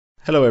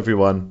Hello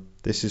everyone,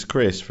 this is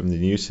Chris from the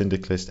New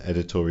Syndicalist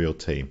editorial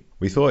team.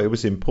 We thought it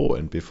was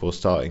important before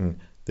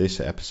starting this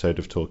episode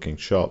of Talking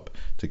Shop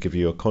to give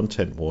you a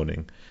content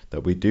warning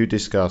that we do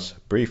discuss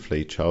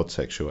briefly child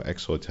sexual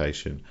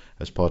exploitation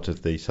as part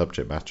of the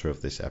subject matter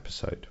of this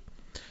episode.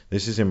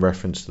 This is in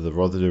reference to the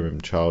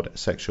Rotherham child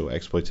sexual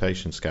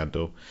exploitation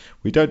scandal.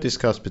 We don't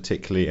discuss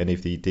particularly any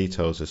of the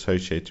details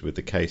associated with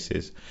the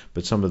cases,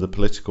 but some of the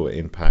political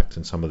impact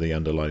and some of the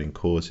underlying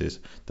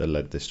causes that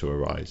led this to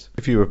arise.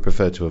 If you would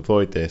prefer to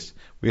avoid this,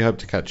 we hope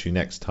to catch you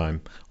next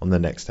time on the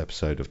next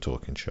episode of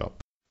Talking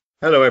Shop.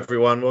 Hello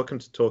everyone, welcome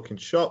to Talking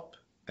Shop,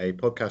 a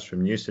podcast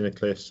from New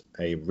Syndicalist,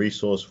 a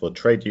resource for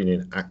trade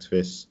union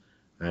activists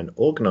and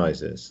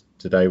organisers.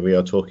 Today we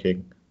are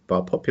talking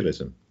about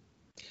populism.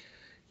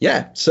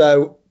 Yeah,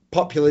 so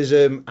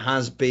populism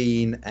has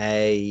been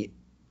a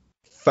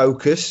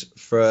focus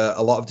for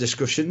a lot of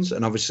discussions,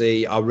 and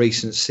obviously our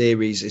recent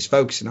series is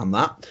focusing on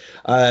that.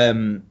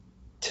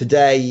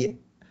 Today,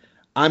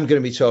 I'm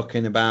going to be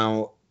talking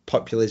about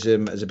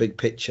populism as a big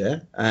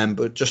picture,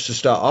 but just to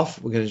start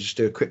off, we're going to just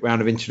do a quick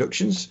round of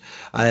introductions.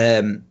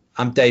 I'm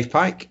Dave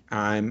Pike.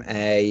 I'm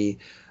a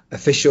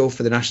official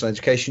for the National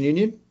Education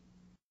Union.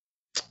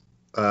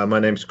 My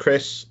name's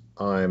Chris.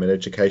 I'm an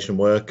education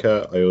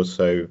worker. I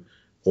also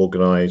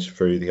organise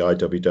through the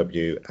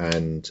IWW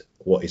and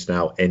what is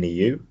now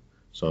NEU,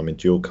 so I'm in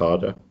dual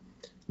cadre.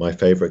 My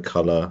favourite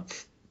colour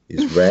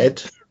is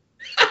red,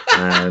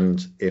 and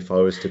if I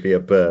was to be a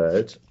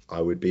bird,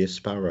 I would be a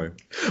sparrow.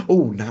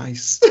 Oh,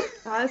 nice.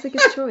 That's a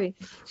good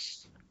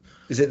choice.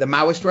 Is it the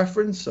Maoist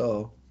reference,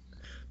 or?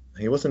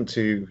 He wasn't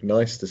too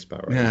nice to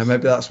sparrows. Yeah,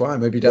 maybe that's why.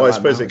 Maybe you don't I like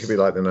suppose Maoist. It could be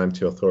like the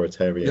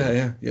anti-authoritarian.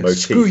 Yeah. Motif.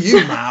 Screw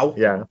you, Mao.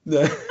 Yeah.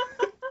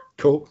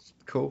 Cool.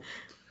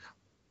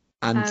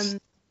 And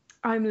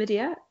I'm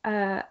Lydia.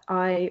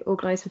 I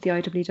organise with the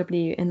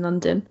IWW in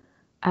London.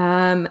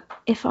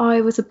 If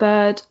I was a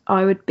bird,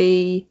 I would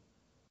be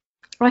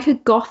like a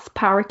goth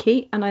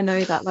parakeet, and I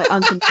know that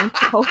underneath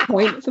the whole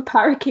point of a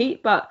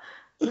parakeet, but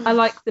I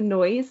like the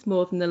noise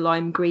more than the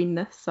lime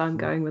greenness, so I'm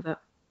going with it.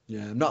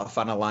 Yeah, I'm not a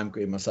fan of lime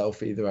green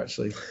myself either,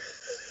 actually.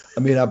 I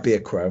mean, I'd be a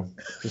crow.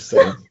 Just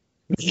saying.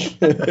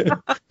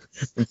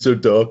 I'm so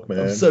dark, man.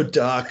 I'm so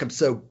dark. I'm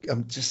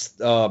just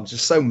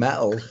so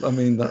metal. I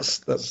mean,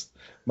 that's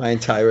my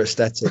entire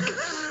aesthetic.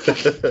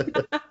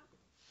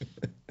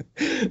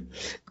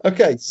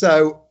 Okay,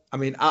 so I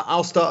mean,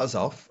 I'll start us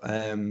off.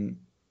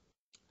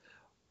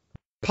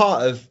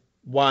 Part of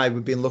why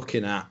we've been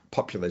looking at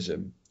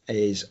populism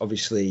is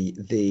obviously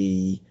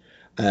the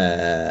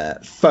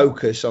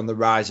focus on the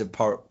rise of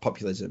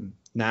populism.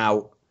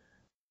 Now,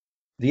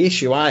 the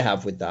issue I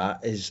have with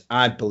that is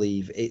I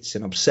believe it's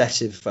an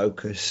obsessive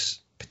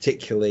focus,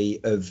 particularly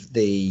of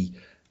the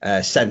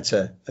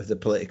centre of the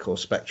political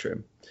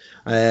spectrum.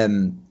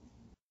 When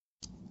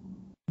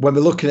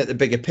we're looking at the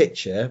bigger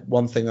picture,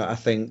 one thing that I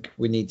think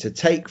we need to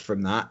take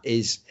from that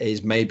is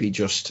maybe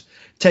just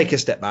take a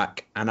step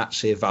back and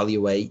actually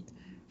evaluate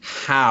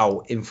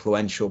how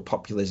influential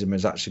populism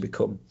has actually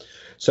become.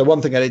 So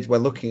one thing I did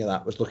when looking at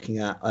that was looking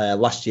at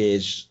last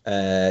year's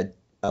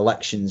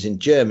elections in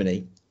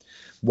Germany,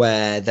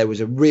 where there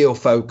was a real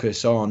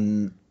focus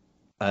on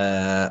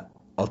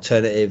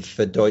Alternative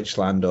for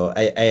Deutschland, or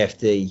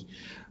AfD,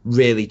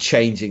 really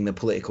changing the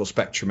political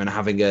spectrum and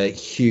having a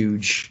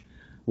huge,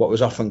 what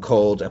was often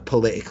called a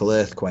political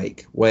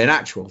earthquake, where in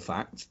actual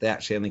fact they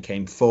actually only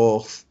came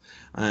fourth,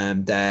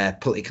 and their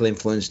political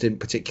influence didn't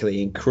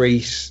particularly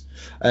increase.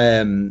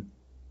 And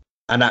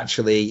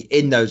actually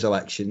in those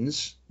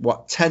elections,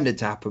 what tended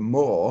to happen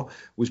more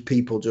was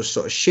people just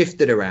sort of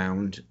shifted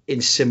around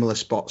in similar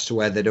spots to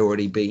where they'd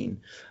already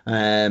been.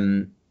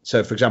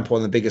 So, for example,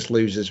 one of the biggest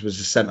losers was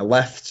the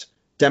centre-left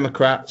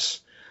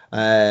Democrats,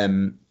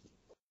 and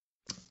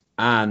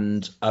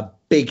a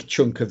big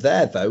chunk of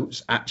their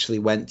votes actually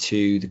went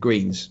to the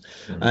Greens.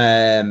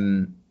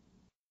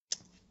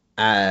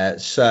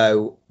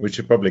 So we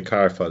should probably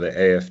clarify that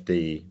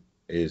AfD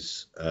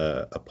is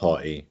a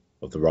party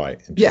of the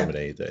right in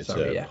Germany, that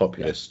it's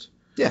populist,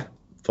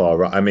 far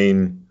right. I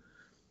mean,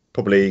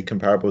 probably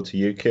comparable to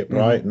UKIP,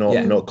 right?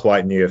 Not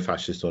quite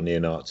neo-fascist or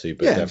neo-Nazi,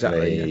 but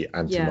definitely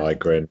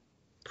anti-migrant,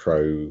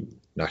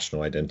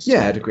 pro-national identity.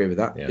 Yeah, I'd agree with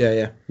that.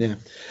 Yeah.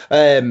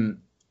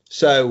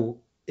 So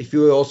if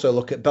you also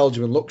look at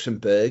Belgium and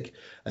Luxembourg,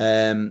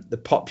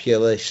 the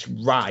populist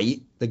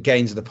right, the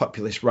gains of the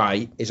populist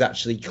right, is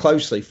actually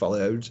closely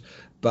followed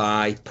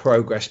by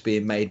progress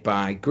being made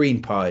by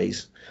Green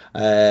parties,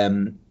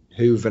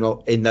 who've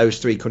in those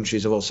three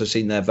countries have also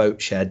seen their vote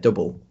share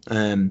double.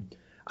 And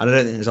I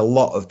don't think there's a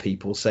lot of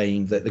people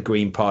saying that the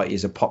Green Party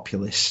is a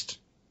populist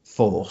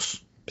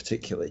force,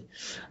 particularly.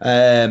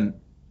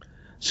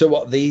 So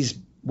what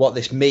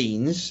this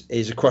means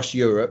is across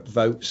Europe,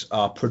 votes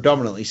are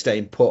predominantly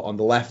staying put on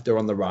the left or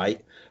on the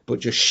right, but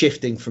just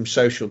shifting from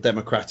social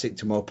democratic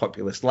to more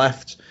populist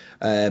left,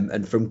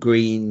 and from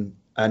green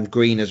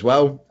as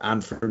well,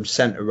 and from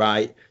centre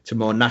right to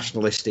more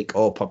nationalistic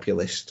or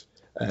populist.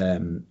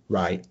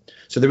 right.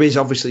 So there is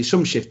obviously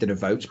some shifting of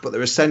votes, but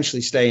they're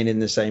essentially staying in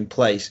the same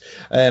place.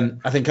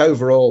 I think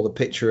overall the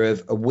picture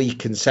of a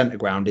weakened centre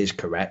ground is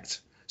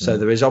correct. So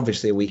there is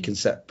obviously a weakened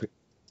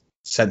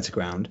centre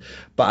ground,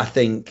 but I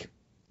think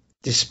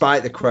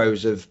despite the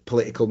crows of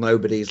political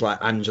nobodies like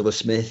Angela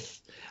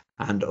Smith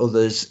and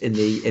others in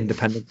the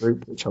independent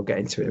group, which I'll get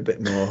into in a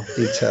bit more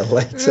detail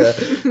later,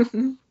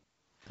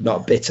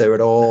 not bitter at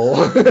all.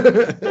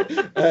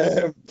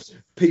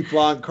 People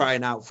aren't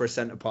crying out for a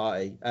centre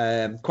party.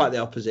 Quite the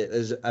opposite.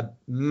 There's a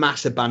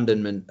mass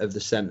abandonment of the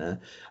centre.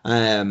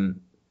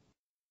 And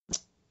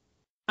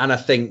I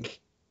think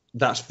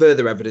that's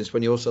further evidence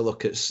when you also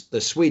look at the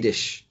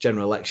Swedish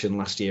general election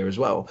last year as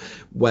well,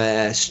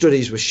 where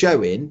studies were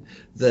showing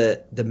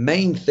that the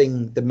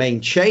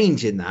main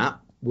change in that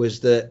was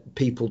that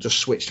people just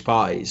switched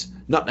parties,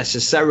 not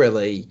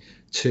necessarily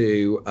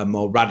to a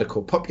more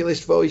radical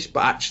populist voice,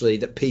 but actually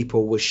that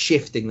people were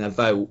shifting their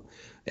vote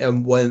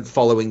and weren't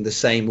following the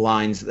same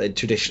lines that they'd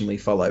traditionally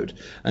followed.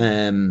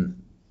 And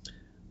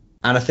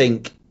I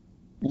think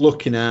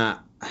looking at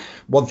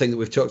one thing that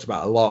we've talked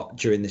about a lot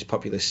during this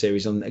populist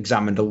series and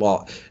examined a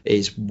lot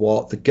is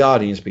what the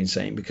Guardian's been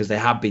saying, because they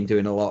have been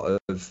doing a lot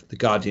of the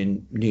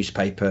Guardian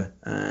newspaper,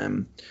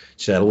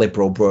 it's a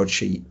liberal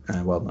broadsheet,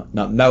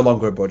 no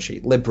longer a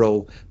broadsheet,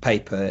 liberal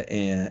paper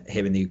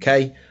here in the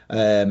UK.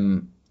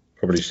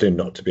 Probably soon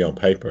not to be on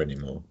paper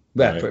anymore.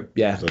 Yeah, right?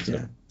 yeah.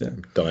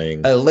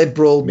 Dying. A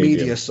liberal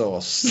media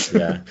source.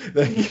 Yeah.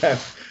 There you go.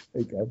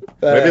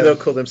 Maybe they'll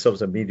call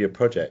themselves a media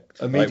project,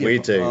 like we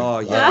do. Oh,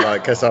 yeah.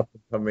 Like us up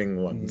and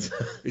coming ones.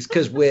 It's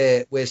because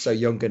we're so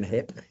young and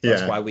hip.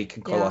 That's why we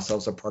can call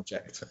ourselves a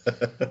project.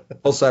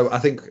 Also, I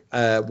think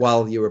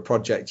while you're a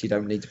project, you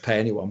don't need to pay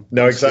anyone.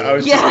 No, exactly. I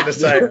was just going to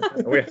say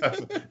we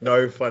have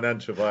no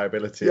financial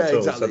viability at all,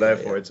 exactly, so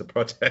therefore it's a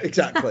project.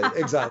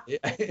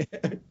 Exactly.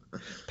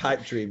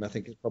 Pipe dream, I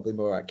think, is probably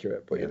more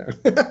accurate, but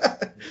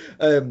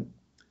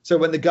So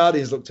when the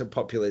Guardian's looked at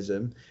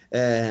populism,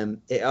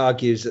 it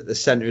argues that the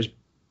centre is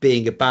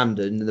being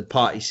abandoned and the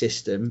party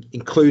system,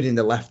 including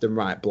the left and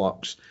right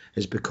blocs,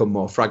 has become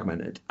more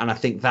fragmented. And I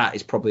think that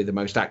is probably the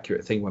most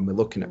accurate thing when we're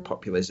looking at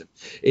populism,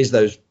 is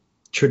those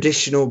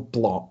traditional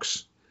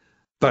blocs,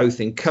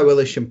 both in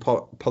coalition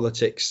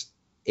politics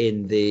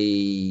in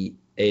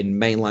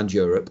mainland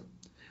Europe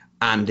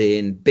and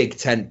in big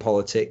tent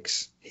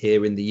politics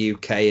here in the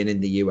UK and in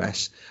the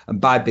US.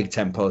 And by big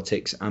tent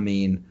politics, I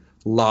mean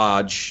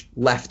large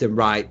left and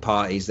right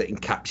parties that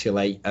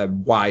encapsulate a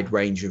wide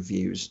range of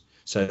views.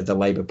 So the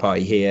Labour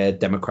Party here,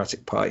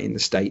 Democratic Party in the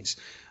States,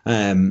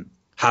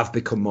 have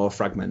become more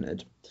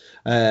fragmented.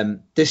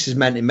 This has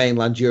meant in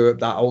mainland Europe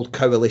that old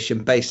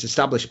coalition-based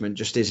establishment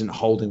just isn't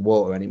holding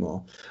water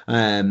anymore.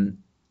 And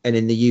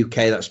in the UK,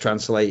 that's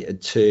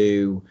translated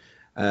to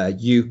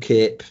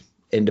UKIP,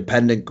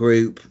 Independent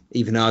Group,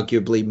 even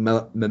arguably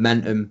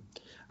Momentum,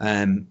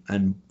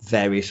 and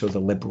various other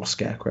liberal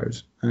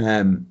scarecrows.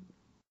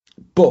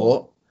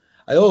 But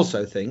I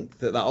also think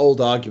that old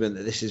argument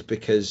that this is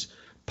because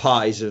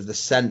parties of the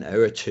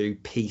centre are too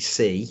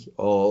PC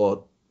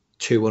or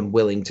too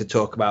unwilling to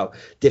talk about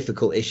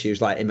difficult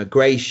issues like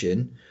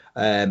immigration,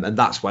 and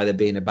that's why they're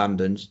being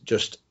abandoned,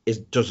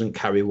 doesn't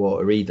carry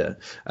water either.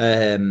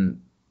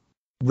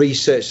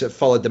 Research that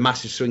followed the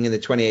massive swing in the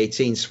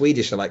 2018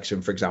 Swedish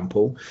election, for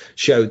example,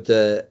 showed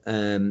that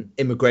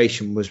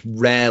immigration was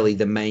rarely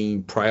the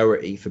main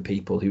priority for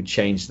people who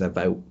changed their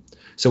vote.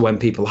 So when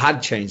people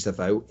had changed their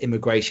vote,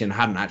 immigration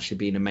hadn't actually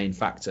been a main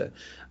factor.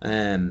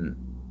 And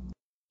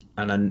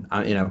then,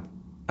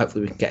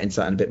 hopefully we can get into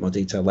that in a bit more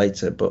detail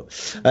later. But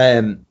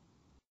so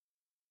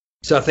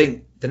I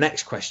think the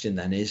next question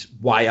then is,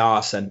 why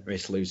are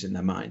centrists losing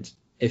their minds?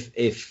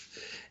 If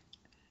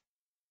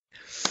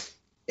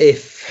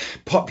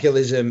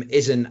populism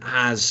isn't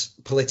as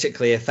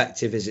politically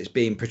effective as it's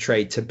being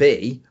portrayed to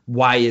be,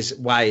 why is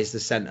the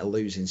centre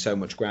losing so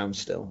much ground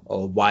still?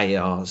 Or why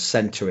are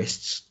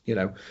centrists,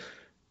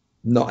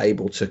 not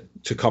able to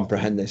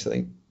comprehend this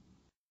thing?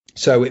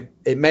 So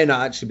it may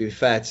not actually be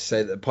fair to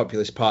say that the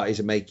populist parties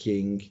are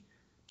making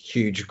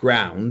huge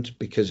ground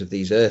because of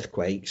these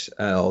earthquakes,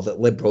 or that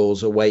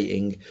liberals are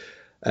waiting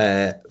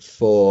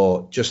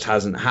for just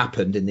hasn't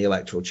happened in the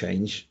electoral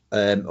change,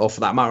 or for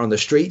that matter on the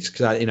streets,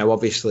 because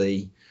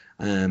obviously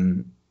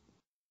one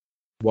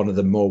of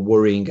the more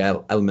worrying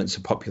elements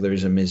of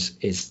populism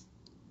is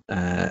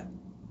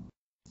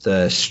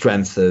the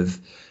strength of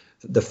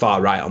the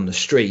far right on the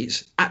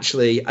streets.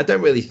 Actually, I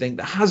don't really think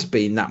there has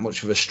been that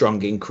much of a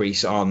strong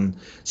increase on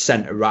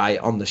centre right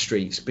on the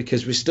streets,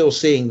 because we're still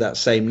seeing that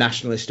same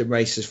nationalist and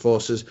racist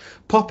forces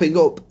popping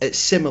up at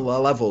similar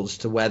levels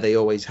to where they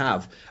always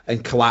have,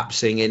 and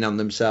collapsing in on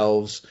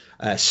themselves,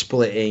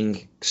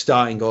 splitting,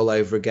 starting all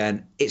over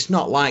again. It's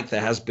not like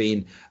there has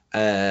been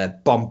a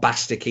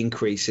bombastic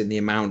increase in the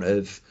amount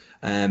of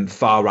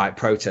far right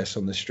protests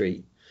on the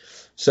street.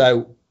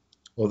 So,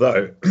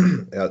 although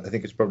I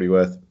think it's probably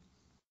worth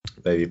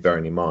maybe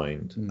bearing in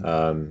mind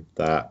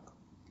that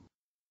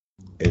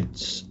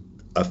it's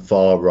a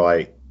far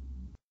right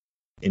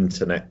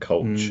internet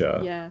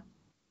culture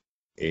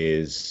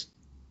is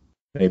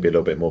maybe a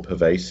little bit more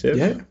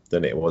pervasive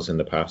than it was in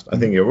the past. I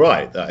think you're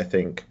right that I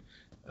think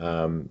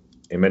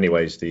in many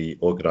ways the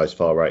organised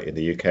far right in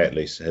the UK at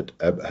least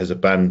has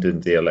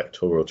abandoned the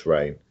electoral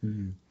terrain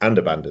and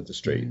abandoned the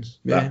streets,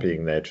 that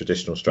being their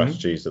traditional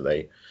strategies that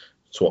they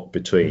swap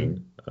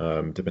between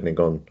depending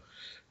on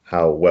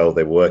how well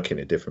they were working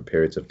at different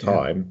periods of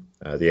time.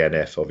 The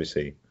NF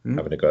obviously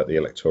having a go at the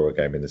electoral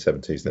game in the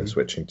 70s, then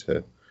switching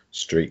to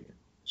street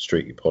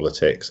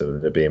politics,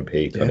 and the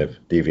BNP kind of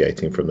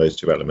deviating from those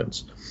two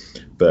elements.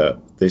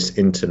 But this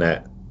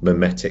internet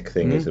mimetic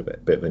thing is a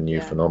bit of a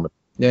new phenomenon.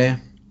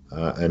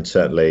 And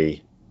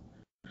certainly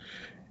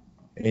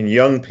in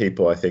young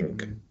people, I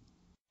think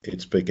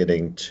it's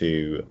beginning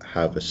to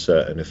have a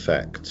certain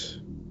effect,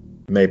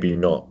 maybe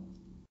not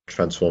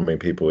transforming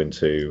people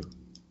into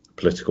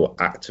political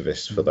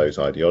activists for those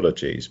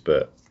ideologies,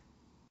 but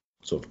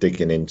sort of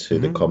digging into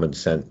the common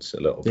sense a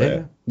little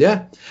bit.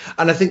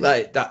 And I think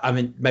that I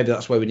mean, maybe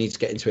that's why we need to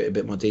get into it in a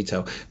bit more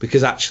detail,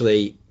 because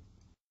actually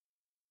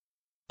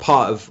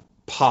part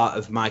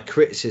of my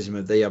criticism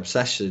of the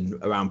obsession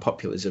around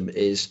populism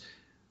is,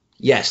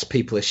 yes,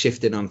 people are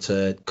shifting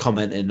onto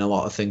commenting a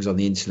lot of things on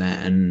the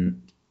internet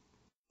and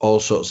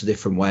all sorts of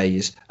different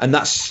ways, and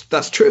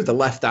that's true of the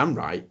left and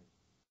right.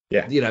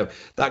 You know,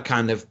 that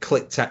kind of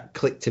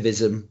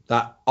clicktivism,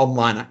 that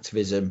online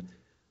activism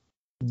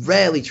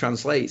rarely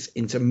translates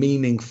into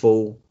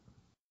meaningful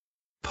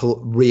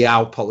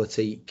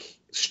realpolitik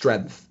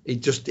strength.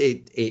 It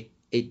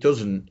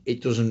doesn't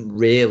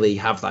really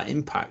have that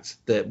impact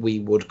that we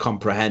would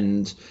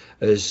comprehend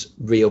as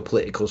real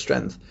political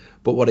strength.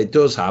 But what it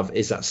does have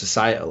is that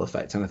societal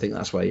effect, and I think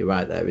that's where you're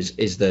right there,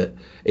 is that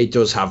it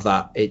does have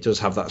that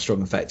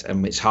strong effect,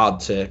 and it's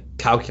hard to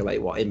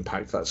calculate what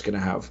impact that's going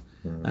to have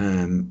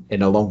in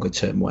a longer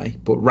term way.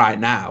 But right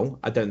now,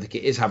 I don't think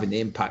it is having the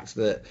impact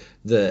that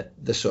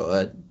the sort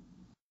of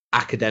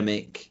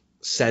academic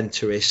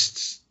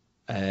centrists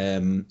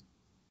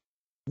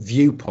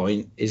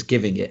viewpoint is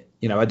giving it.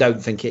 You know, I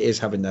don't think it is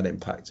having that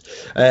impact.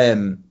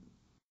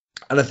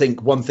 And I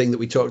think one thing that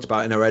we talked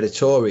about in our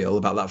editorial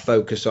about that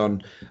focus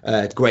on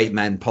great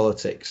men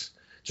politics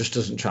just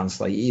doesn't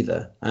translate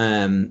either.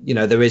 You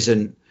know,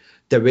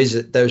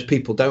 those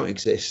people don't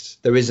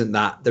exist. There isn't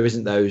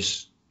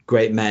those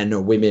great men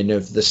or women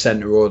of the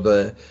centre or of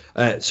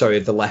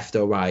the left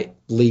or right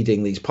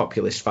leading these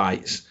populist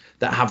fights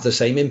that have the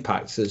same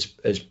impact as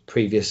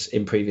previous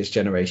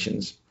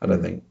generations. I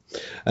don't think.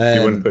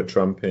 You wouldn't put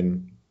Trump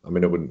in. I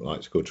mean, I wouldn't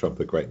like to call Trump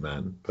a great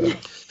man, but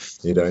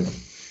you don't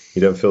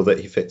feel that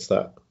he fits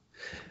that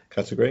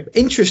category?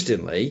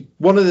 Interestingly,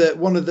 one of the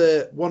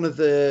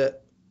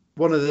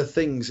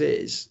things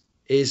is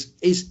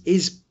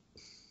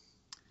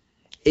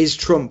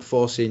Trump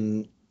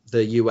forcing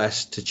the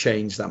US to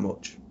change that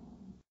much?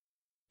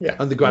 Yeah.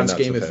 On the grand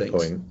scheme of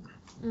things.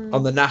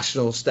 On the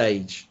national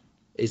stage,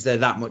 is there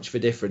that much of a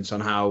difference on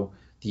how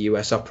the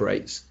US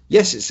operates?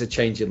 Yes, it's a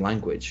change in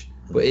language,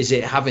 but is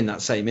it having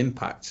that same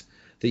impact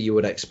that you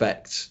would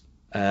expect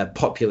a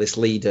populist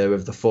leader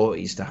of the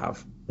 40s to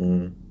have?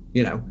 You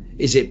know,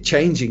 is it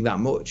changing that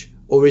much,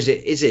 or is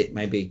it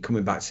maybe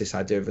coming back to this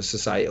idea of a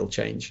societal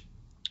change?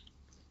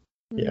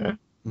 Yeah,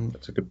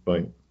 that's a good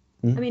point.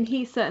 I mean,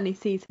 he certainly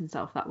sees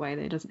himself that way,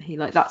 though, doesn't he?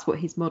 Like, that's what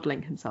he's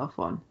modelling himself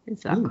on,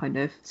 is that kind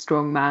of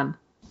strong man.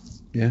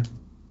 Yeah.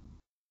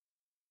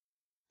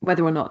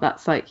 Whether or not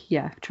that's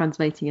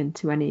translating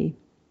into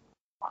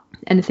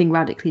anything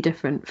radically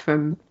different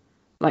from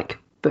like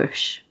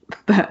Bush,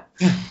 but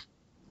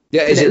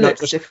is it not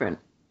just different?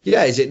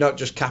 Yeah, is it not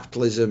just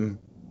capitalism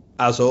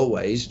as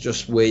always,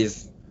 just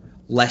with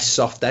less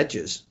soft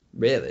edges,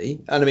 really?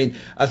 And I mean,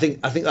 I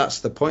think that's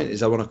the point.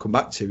 Is I want to come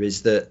back to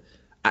is that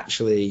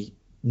actually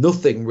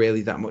nothing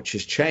really that much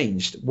has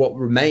changed. What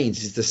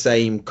remains is the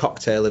same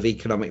cocktail of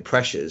economic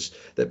pressures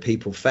that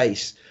people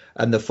face,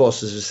 and the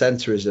forces of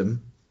centrism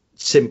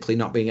simply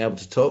not being able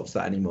to talk to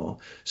that anymore.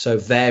 So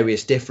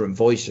various different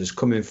voices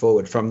coming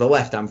forward from the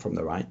left and from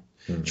the right,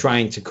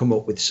 trying to come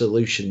up with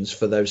solutions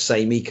for those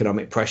same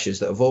economic pressures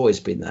that have always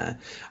been there,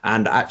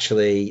 and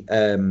actually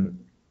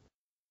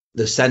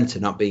the centre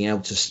not being able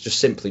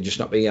to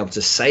not being able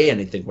to say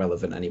anything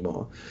relevant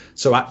anymore.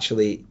 So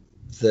actually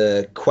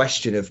the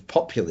question of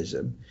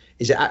populism,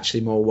 is it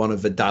actually more one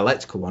of a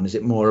dialectical one? Is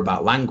it more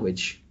about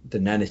language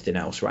than anything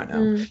else right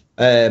now?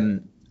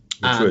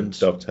 Which would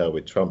dovetail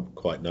with Trump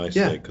quite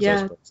nicely,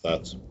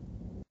 because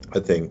I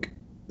think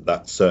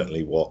that's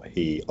certainly what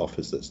he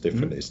offers that's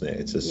different, isn't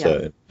it? It's a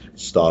certain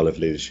style of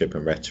leadership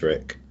and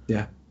rhetoric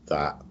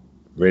that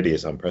really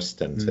is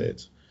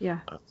unprecedented.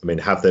 I mean,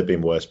 have there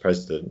been worse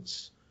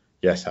presidents?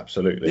 Yes,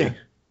 absolutely.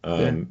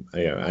 You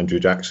know, Andrew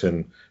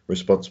Jackson,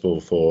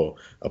 responsible for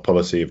a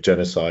policy of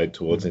genocide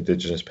towards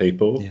indigenous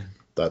people.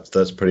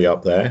 That's pretty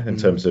up there in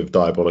terms of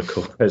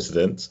diabolical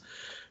presidents.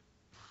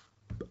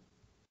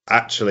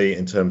 Actually,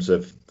 in terms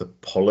of the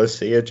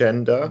policy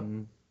agenda,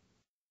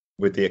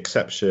 with the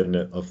exception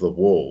of the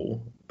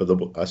wall, but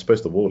I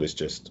suppose the wall is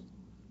just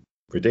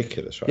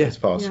ridiculous, right? It's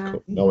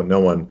farcical. No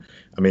one.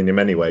 I mean, in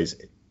many ways,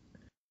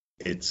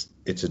 it's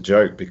a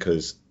joke,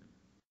 because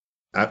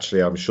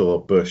actually, I'm sure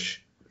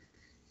Bush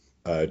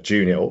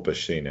junior or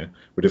Bush senior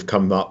would have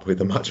come up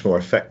with a much more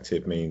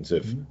effective means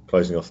of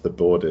closing off the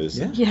borders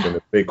than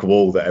a big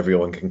wall that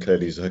everyone can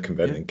clearly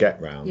circumvent and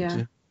get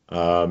round.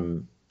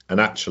 And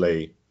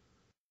actually,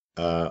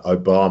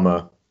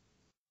 Obama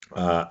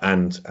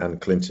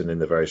and Clinton in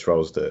the various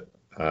roles that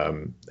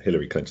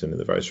Hillary Clinton in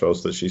the various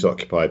roles that she's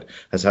occupied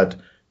has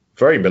had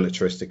very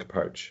militaristic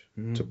approach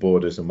to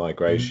borders and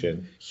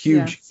migration.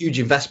 Huge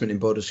investment in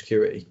border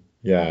security.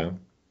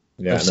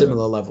 At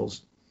similar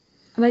levels.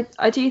 And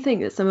I do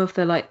think that some of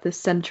the the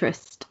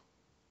centrist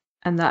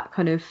and that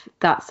kind of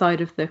that side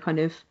of the kind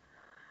of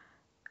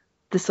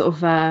the sort of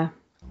the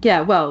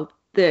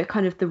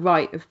kind of the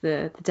right of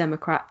the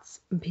Democrats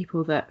and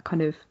people that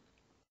kind of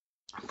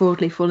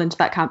broadly fall into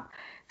that camp,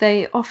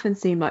 they often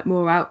seem like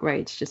more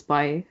outraged just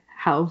by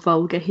how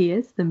vulgar he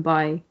is than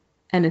by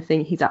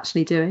anything he's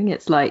actually doing.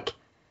 It's like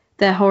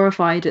they're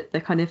horrified at the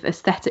kind of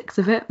aesthetics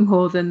of it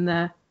more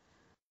than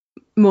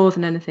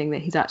anything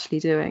that he's actually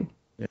doing,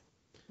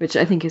 which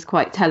I think is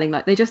quite telling.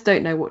 Like they just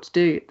don't know what to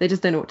do. They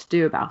just don't know what to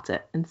do about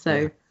it, and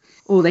so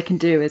all they can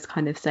do is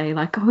kind of say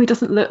like, "Oh, he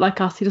doesn't look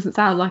like us. He doesn't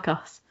sound like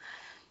us."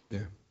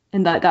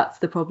 And that's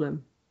the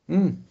problem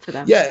for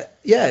them.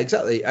 Yeah,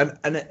 exactly.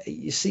 And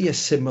you see a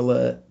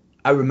similar.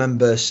 I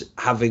remember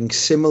having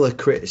similar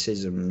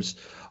criticisms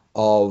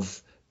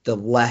of the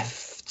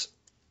left,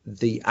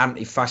 the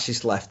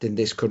anti-fascist left in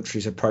this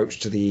country's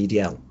approach to the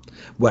EDL,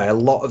 where a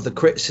lot of the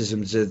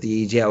criticisms of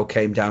the EDL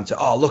came down to,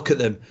 oh, look at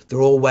them,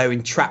 they're all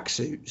wearing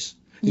tracksuits.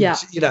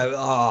 This,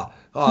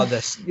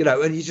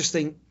 and you just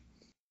think,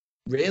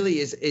 really,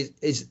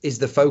 is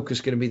the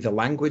focus going to be the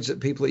language that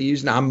people are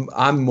using?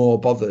 I'm more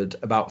bothered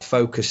about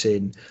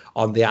focusing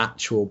on the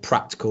actual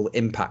practical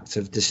impact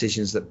of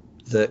decisions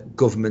that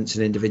governments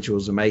and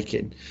individuals are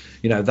making.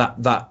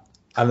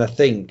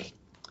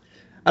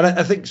 And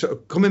I think sort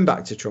of coming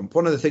back to Trump,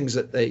 one of the things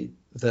that a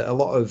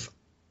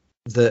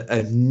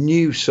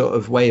new sort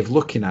of way of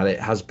looking at it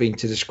has been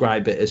to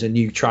describe it as a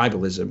new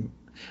tribalism.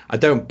 I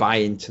don't buy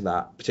into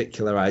that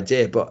particular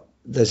idea, but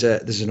there's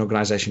an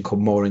organisation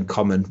called More in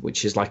Common,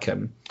 which is like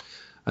a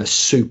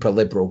super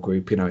liberal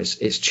group.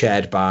 It's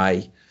chaired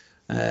by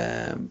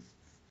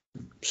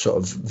sort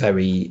of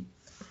very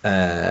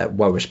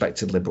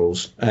well-respected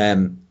liberals,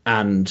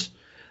 and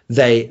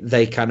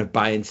they kind of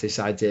buy into this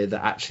idea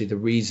that actually the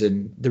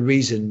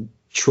reason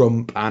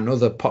Trump and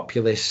other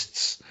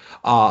populists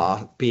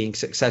are being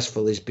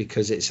successful is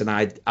because it's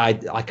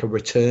like a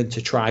return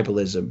to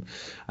tribalism,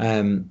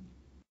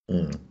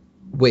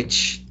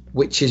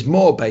 which is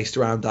more based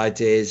around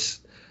ideas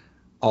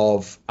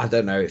of, I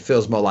don't know, it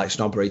feels more like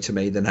snobbery to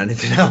me than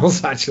anything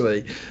else,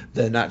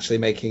 than actually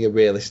making a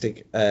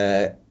realistic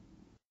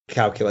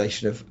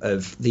calculation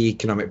of the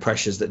economic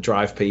pressures that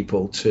drive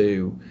people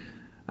to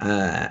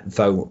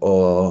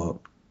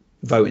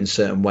vote in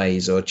certain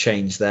ways or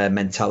change their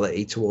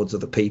mentality towards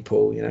other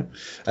people.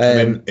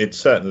 I mean, it's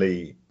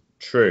certainly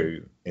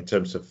true in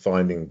terms of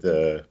finding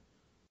the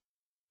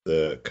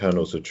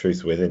kernels of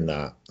truth within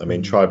that. I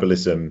mean,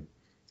 tribalism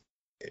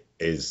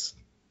it's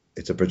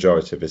a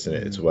pejorative, isn't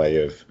it? It's a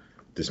way of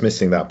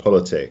dismissing that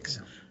politics.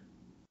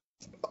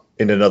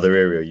 In another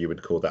area, you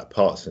would call that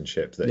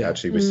partisanship, that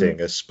actually we're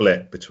seeing a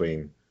split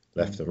between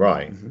left and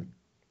right.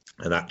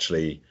 And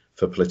actually,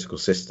 for political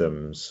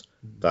systems,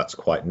 that's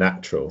quite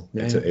natural.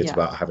 It's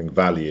about having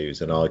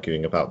values and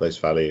arguing about those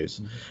values.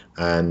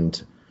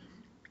 And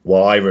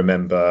what I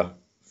remember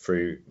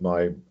through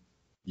my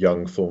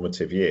young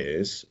formative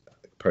years,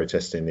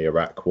 protesting the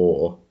Iraq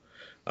War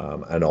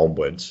and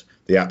onwards,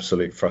 the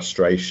absolute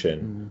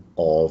frustration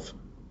of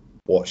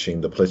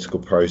watching the political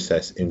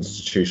process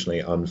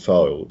institutionally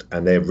unfold,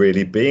 and there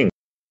really being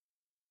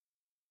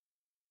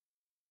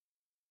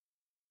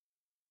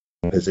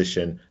a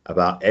position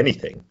about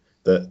anything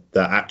that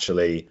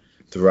actually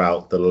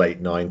throughout the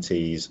late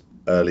 90s,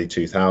 early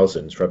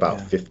 2000s, for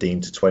about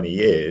 15 to 20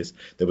 years,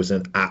 there was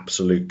an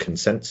absolute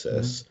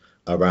consensus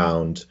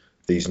around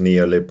these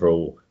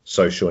neoliberal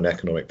social and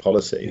economic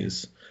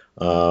policies.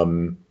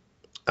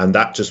 And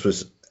that just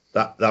was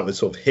that was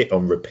sort of hit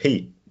on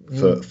repeat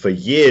for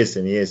years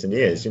and years and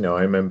years.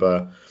 I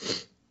remember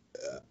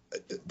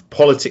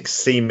politics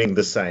seeming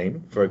the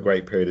same for a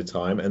great period of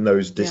time, and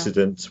those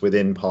dissidents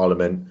within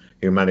Parliament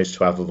who managed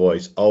to have a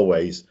voice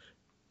always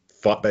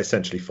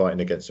essentially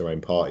fighting against their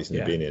own parties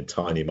and being in a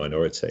tiny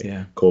minority.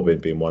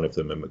 Corbyn being one of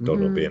them and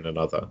McDonnell being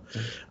another.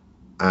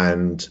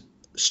 And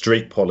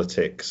street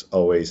politics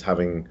always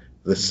having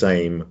the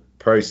same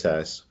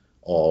process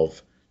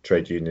of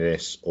trade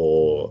unionists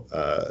or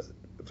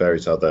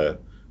various other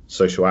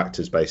social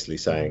actors basically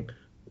saying,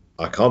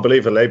 I can't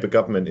believe a Labour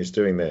government is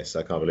doing this.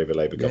 I can't believe a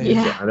Labour government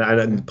is doing.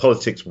 And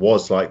politics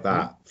was like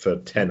that for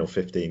 10 or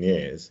 15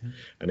 years.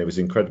 And it was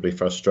incredibly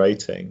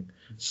frustrating.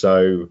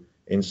 So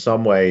in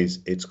some ways,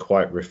 it's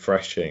quite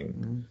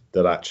refreshing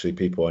that actually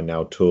people are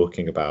now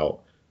talking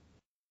about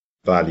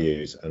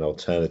values and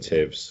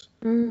alternatives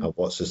and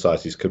what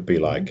societies could be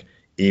like,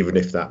 even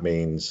if that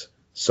means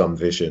some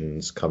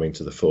visions coming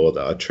to the fore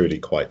that are truly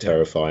quite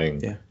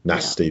terrifying,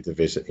 nasty,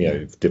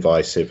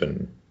 divisive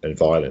and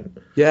violent.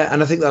 Yeah,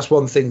 and I think that's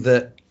one thing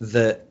that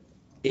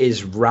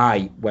is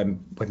right when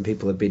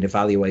people have been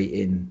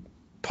evaluating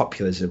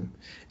populism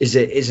is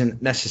it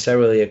isn't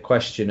necessarily a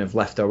question of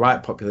left or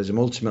right populism.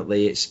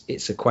 Ultimately,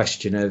 it's a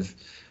question of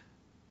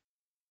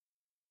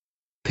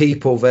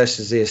people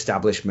versus the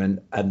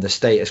establishment and the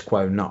status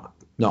quo not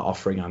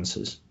offering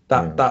answers.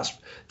 That's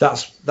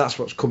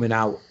what's coming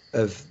out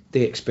of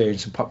the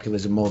experience of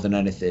populism more than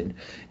anything,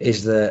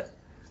 is that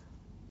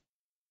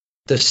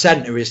the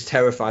centre is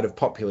terrified of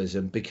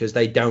populism because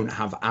they don't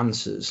have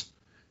answers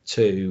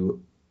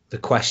to the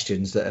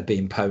questions that are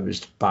being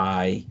posed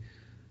by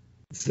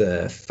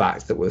the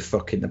fact that we're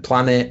fucking the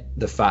planet,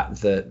 the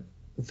fact that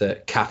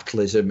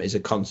capitalism is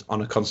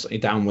on a constantly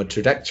downward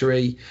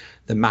trajectory,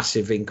 the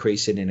massive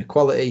increase in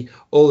inequality,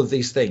 all of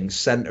these things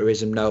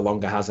centrism no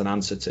longer has an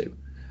answer to.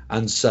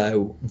 And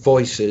so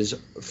voices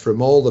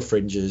from all the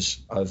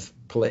fringes of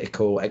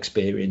political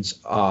experience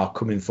are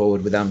coming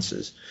forward with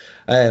answers.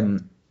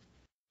 And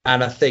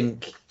I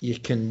think you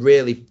can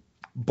really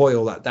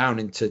boil that down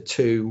into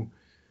two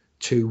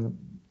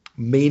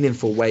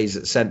meaningful ways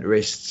that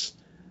centrists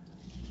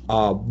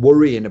are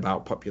worrying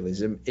about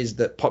populism. Is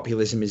that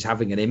populism is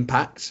having an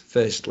impact.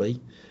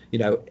 Firstly,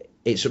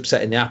 it's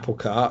upsetting the apple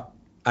cart,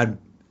 and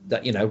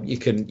that you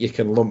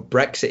can lump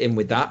Brexit in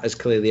with that as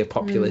clearly a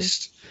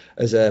populist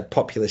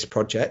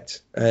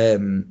project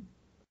in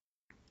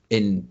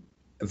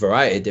a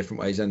variety of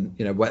different ways. And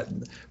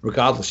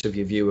regardless of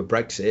your view of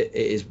Brexit, it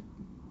is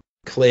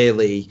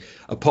clearly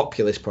a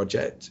populist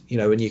project,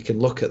 and you can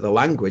look at the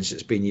language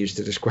that's been used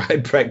to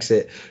describe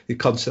Brexit, the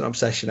constant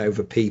obsession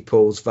over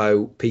people's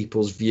vote,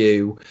 people's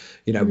view.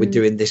 We're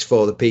doing this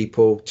for the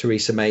people.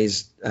 Theresa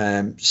May's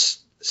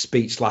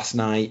speech last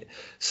night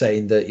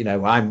saying that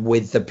I'm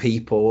with the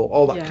people,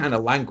 all that kind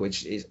of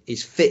language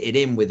is fitted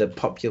in with a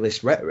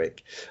populist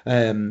rhetoric,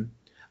 and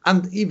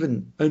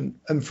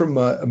from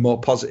a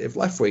more positive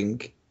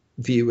left-wing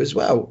view as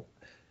well.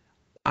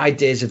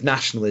 Ideas of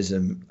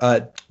nationalisation,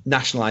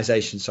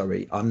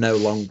 are no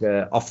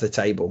longer off the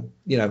table.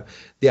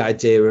 The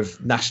idea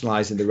of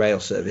nationalising the rail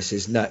service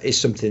is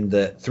something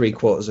that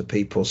 3/4 of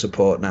people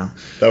support now.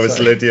 That was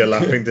Lydia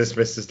laughing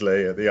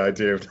dismissively at the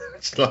idea of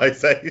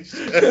nationalisation.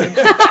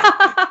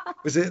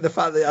 Was it the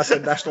fact that I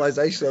said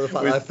nationalisation, or the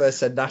fact that I first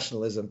said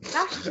nationalism?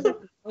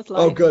 Nationalism was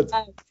like, oh, good.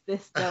 How's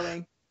this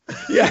going?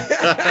 Yeah.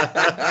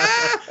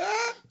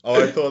 Oh,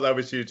 I thought that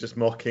was you just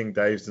mocking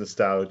Dave's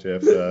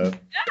nostalgia for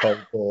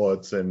cold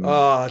boards and.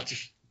 Oh,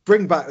 just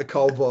bring back the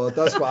cold board.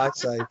 That's what I'd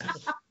say.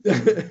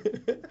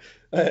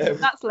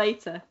 That's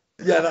later.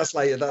 Yeah, that's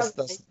later.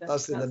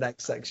 That's in the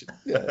next section.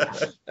 Yeah.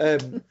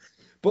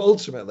 But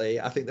ultimately,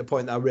 I think the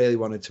point that I really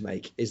wanted to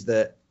make is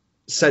that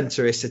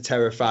centrists are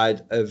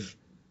terrified of,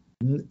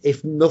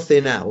 if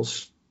nothing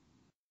else,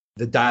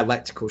 the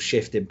dialectical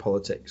shift in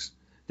politics.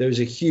 There is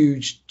a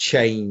huge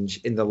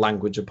change in the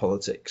language of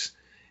politics.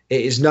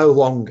 It is no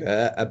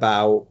longer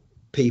about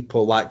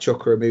people like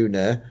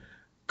Chukwuemeka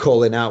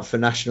calling out for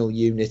national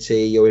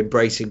unity or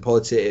embracing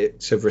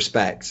politics of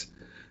respect.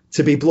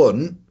 To be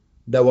blunt,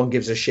 no one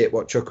gives a shit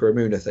what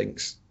Chukwuemeka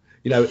thinks.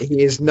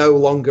 He is no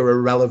longer a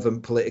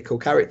relevant political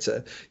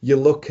character. You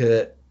look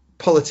at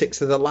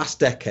politics of the last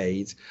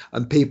decade,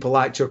 and people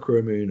like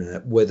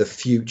Chukwuemeka were the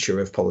future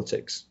of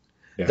politics.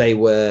 Yeah. They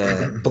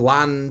were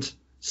bland,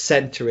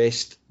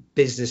 centrist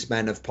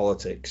businessmen of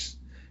politics.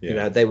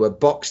 Yeah. They were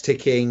box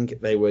ticking.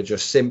 They were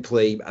just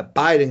simply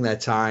abiding their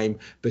time,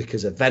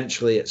 because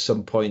eventually at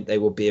some point they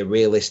will be a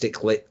realistic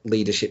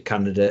leadership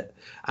candidate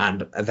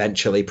and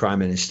eventually prime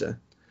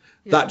minister.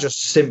 Yeah. That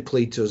just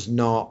simply does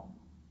not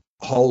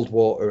hold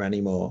water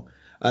anymore.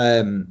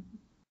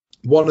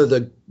 One of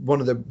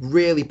the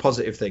really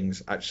positive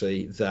things,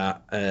 actually,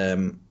 that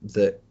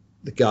the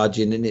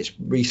Guardian, in its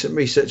recent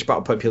research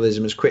about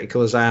populism, as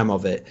critical as I am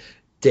of it,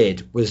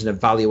 did was an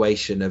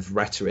evaluation of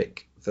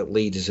rhetoric that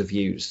leaders have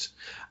used.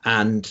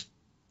 And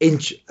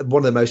one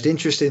of the most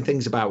interesting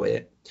things about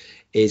it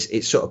is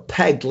it sort of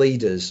pegged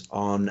leaders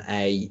on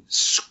it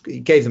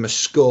gave them a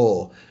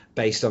score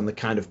based on the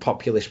kind of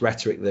populist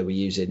rhetoric they were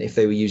using. If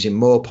they were using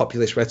more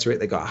populist rhetoric,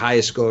 they got a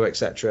higher score,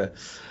 etc.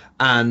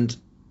 And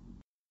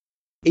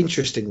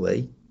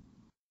interestingly,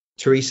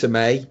 Theresa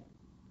May,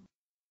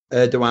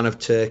 Erdogan of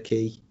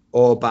Turkey,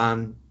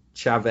 Orban,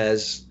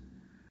 Chavez,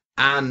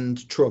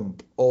 and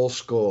Trump all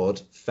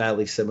scored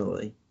fairly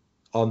similarly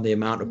on the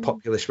amount of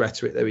populist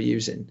rhetoric they were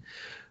using.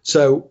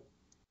 So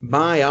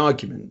my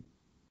argument,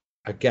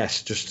 I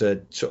guess, just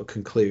to sort of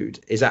conclude,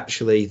 is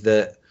actually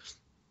that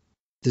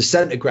the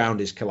centre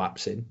ground is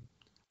collapsing,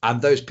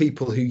 and those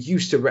people who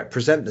used to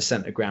represent the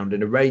centre ground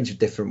in a range of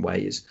different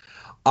ways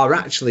are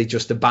actually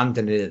just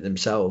abandoning it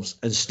themselves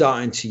and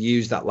starting to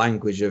use that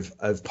language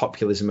of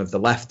populism of the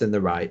left and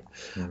the right.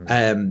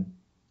 Mm-hmm.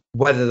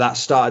 Whether that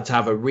started to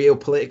have a real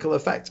political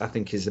effect, I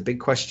think, is a big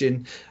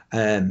question.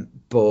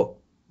 But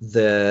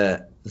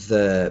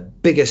the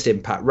biggest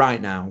impact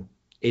right now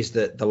is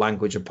that the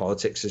language of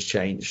politics has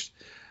changed.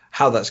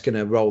 How that's going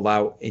to roll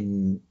out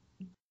in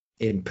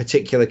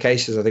particular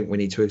cases, I think we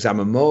need to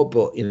examine more.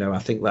 But I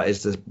think that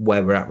is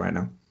where we're at right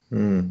now.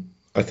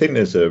 I think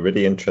there's a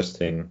really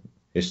interesting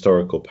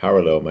historical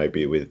parallel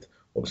maybe with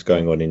what was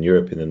going on in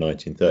Europe in the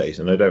 1930s.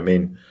 And I don't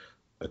mean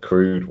a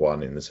crude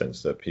one in the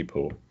sense that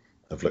people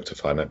have looked at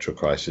financial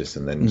crisis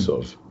and then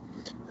sort of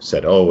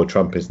said, oh, well,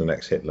 Trump is the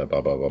next Hitler,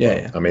 blah, blah, blah, blah.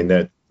 Yeah. I mean,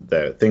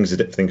 things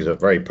are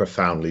very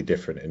profoundly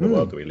different in the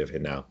world that we live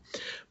in now.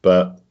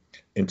 But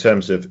in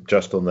terms of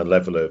just on the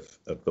level of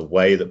the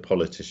way that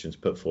politicians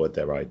put forward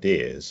their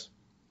ideas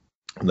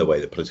and the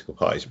way that political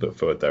parties put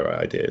forward their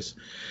ideas,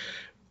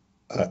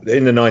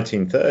 in the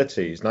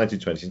 1920s,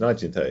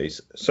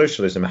 1930s,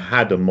 socialism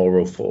had a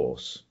moral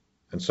force,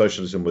 and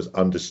socialism was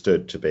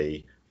understood to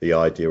be the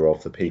idea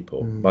of the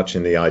people, much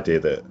in the idea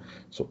that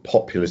sort of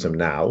populism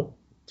now,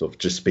 sort of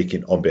just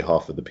speaking on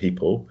behalf of the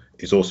people,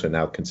 is also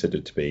now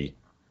considered to be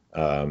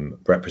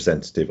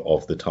representative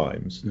of the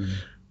times.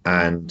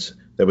 And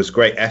there was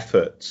great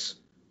efforts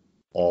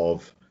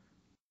of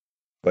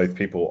both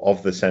people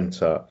of the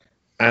centre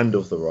and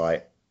of the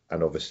right,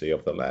 and obviously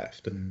of the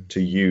left,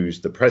 to use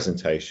the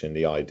presentation,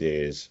 the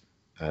ideas,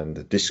 and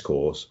the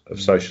discourse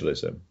of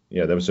socialism.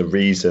 You know, there was a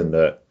reason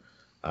that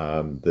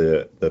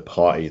the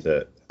party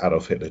that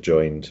Adolf Hitler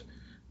joined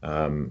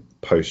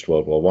post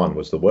World War One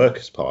was the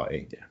Workers'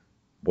 Party. Yeah.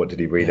 What did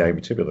he rename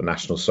it to? The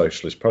National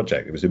Socialist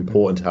Project. It was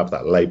important to have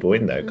that label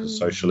in there because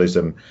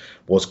socialism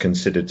was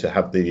considered to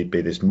have be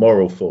this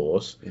moral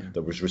force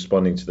that was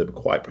responding to the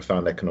quite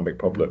profound economic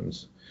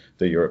problems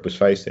that Europe was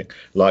facing.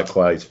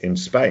 Likewise, in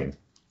Spain,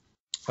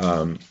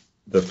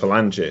 the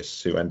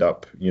Phalangists who end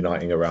up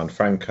uniting around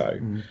Franco,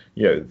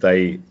 you know,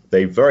 they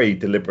very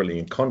deliberately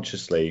and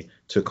consciously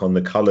took on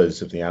the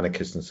colours of the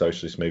anarchist and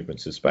socialist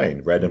movements of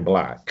Spain, red and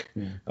black.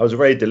 That was a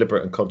very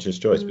deliberate and conscious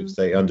choice because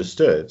they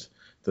understood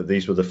that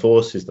these were the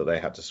forces that they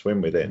had to swim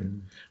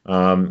within.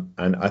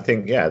 And I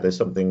think, there's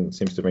something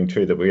seems to ring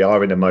true that we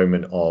are in a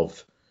moment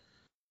of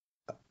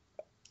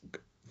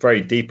very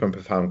deep and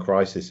profound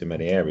crisis in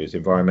many areas,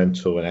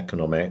 environmental and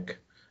economic,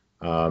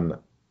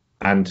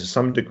 and to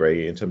some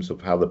degree, in terms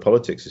of how the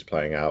politics is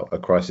playing out, a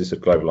crisis of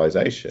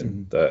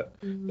globalization. That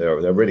there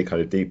are really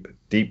kind of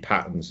deep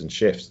patterns and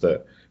shifts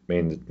that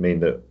mean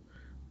that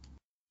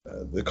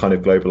the kind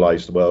of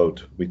globalized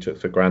world we took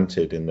for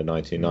granted in the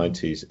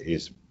 1990s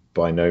is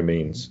by no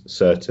means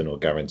certain or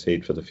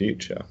guaranteed for the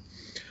future.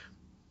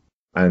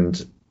 And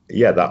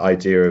that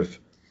idea of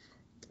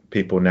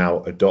people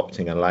now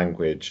adopting a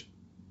language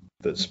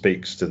that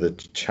speaks to the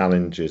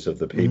challenges of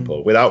the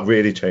people without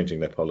really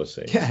changing their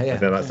policy. I think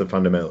that's the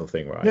fundamental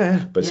thing,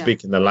 right? But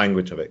speaking the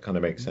language of it kind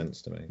of makes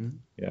sense to me.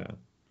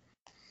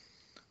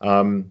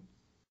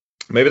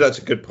 Maybe that's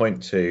a good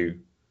point to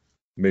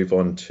move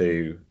on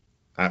to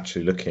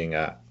actually looking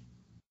at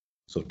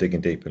sort of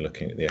digging deep and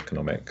looking at the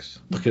economics.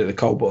 Looking at the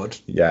coal board.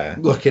 Yeah.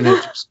 Looking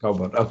at the coal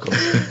board. Oh, cool.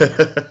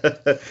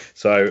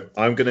 So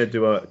I'm going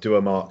to do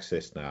a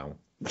Marxist now.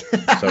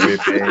 So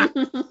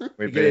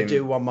we've been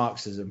do one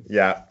Marxism.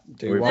 Yeah.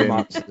 Do one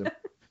Marxism.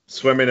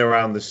 Swimming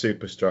around the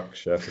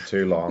superstructure for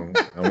too long,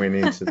 and we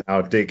need to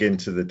now dig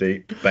into the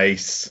deep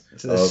base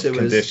of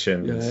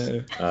conditions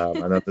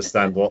and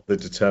understand what the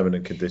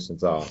determinant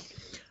conditions are.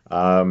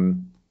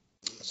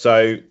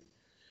 So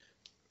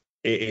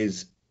it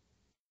is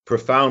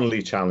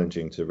profoundly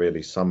challenging to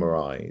really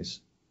summarize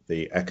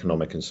the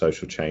economic and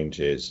social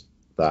changes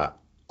that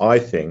I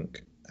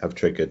think have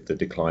triggered the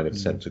decline of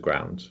centre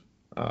ground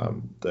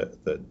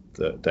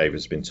that Dave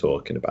has been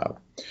talking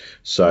about.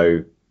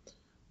 So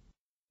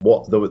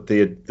what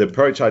the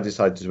approach I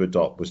decided to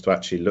adopt was to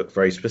actually look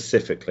very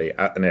specifically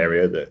at an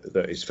area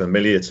that is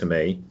familiar to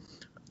me,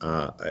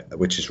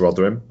 which is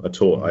Rotherham.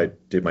 I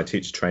did my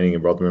teacher training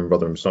in Rotherham.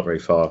 Rotherham's not very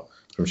far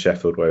from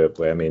Sheffield,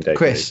 where me and Dave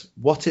Chris,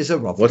 what is a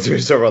Rotherham? What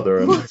is a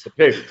Rotherham?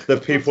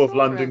 The people of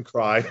London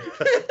cry.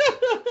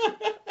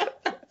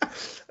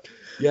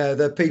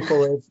 The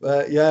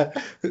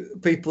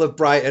people of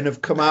Brighton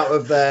have come out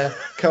of their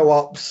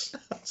co-ops.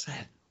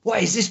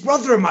 What is this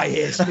Rotherham I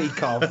hear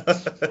speak of?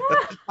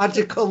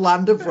 Magical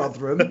land of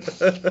Rotherham.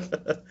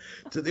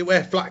 Do they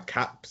wear flat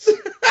caps?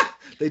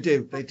 They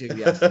do,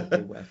 yes. They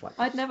do wear flat caps.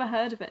 I'd never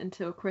heard of it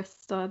until Chris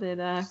started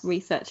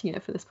researching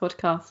it for this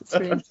podcast. It's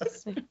really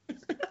interesting.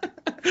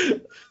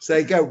 So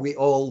there you go. We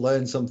all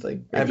learn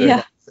something.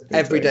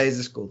 Every day is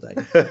a school day.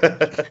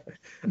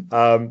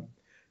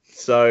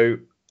 So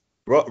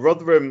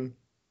Rotherham,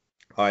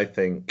 I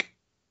think,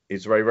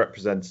 is very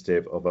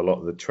representative of a lot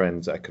of the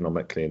trends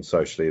economically and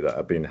socially that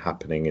have been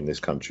happening in this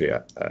country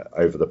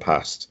over the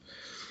past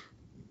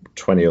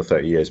 20 or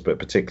 30 years, but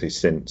particularly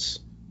since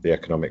the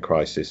economic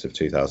crisis of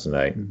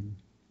 2008.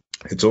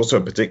 It's also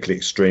a particularly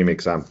extreme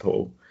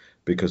example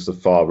because the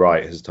far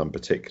right has done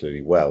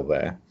particularly well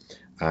there.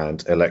 And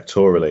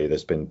electorally,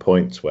 there's been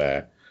points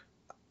where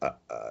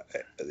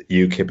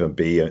UKIP and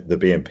the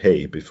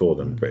BNP, before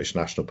them, British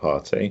National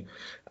Party,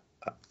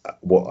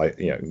 what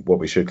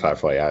we should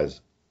classify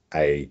as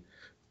a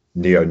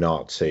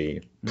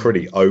neo-Nazi,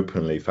 pretty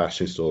openly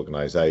fascist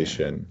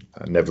organisation.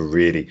 Never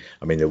really,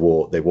 they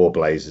wore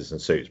blazers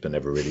and suits, but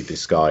never really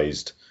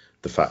disguised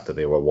the fact that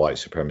they were a white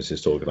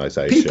supremacist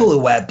organisation. People who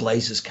wear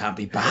blazers can't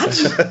be bad.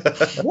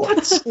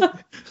 What?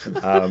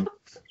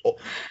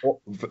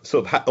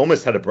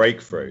 Almost had a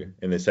breakthrough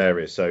in this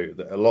area, so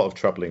a lot of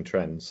troubling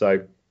trends.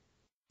 So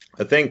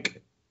I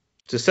think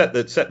to set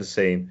the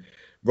scene,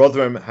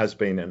 Rotherham has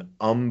been an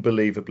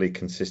unbelievably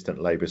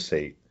consistent Labour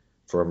seat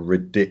for a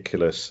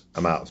ridiculous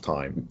amount of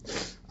time.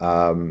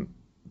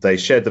 They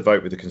shared the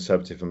vote with the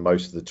Conservative in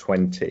most of the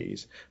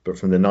 20s, but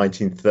from the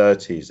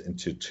 1930s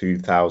into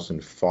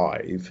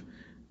 2005,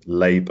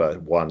 Labour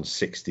won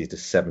 60 to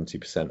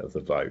 70% of the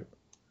vote.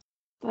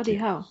 Bloody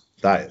hell.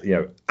 That,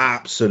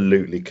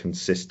 absolutely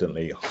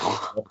consistently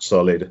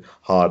solid,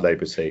 hard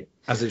Labour seat.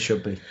 As it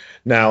should be.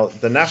 Now,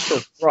 the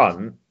National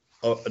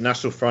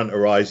Front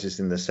arises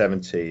in the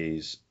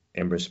 70s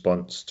in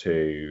response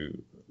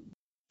to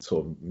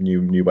sort of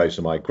new waves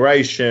of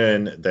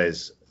migration.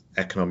 There's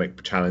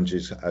economic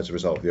challenges as a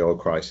result of the oil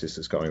crisis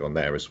that's going on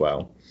there as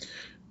well.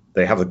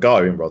 They have a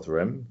go in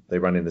Rotherham. They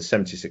run in the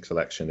 76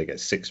 election. They get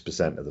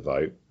 6% of the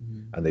vote,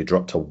 and they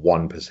drop to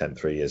 1%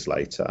 3 years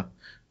later.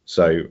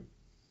 So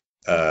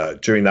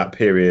during that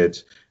period,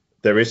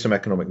 there is some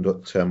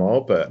economic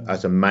turmoil, but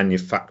as a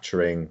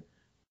manufacturing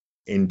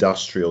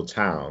industrial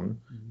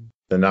town,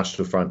 the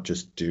National Front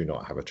just do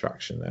not have a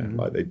traction there.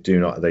 Like they do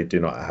not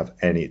have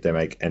any. They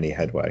make any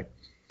headway.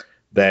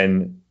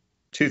 Then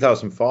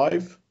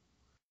 2005.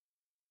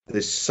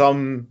 There's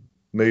some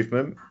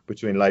movement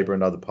between Labour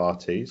and other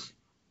parties,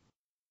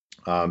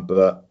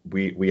 but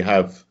we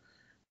have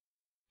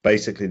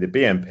basically the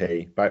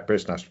BNP,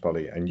 British National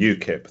Party, and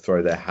UKIP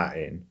throw their hat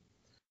in.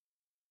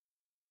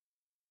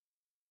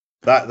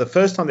 That the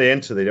first time they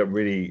enter, they don't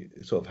really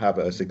sort of have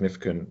a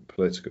significant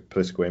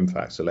political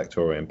impact,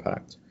 electoral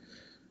impact.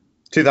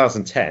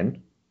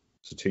 2010,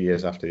 so 2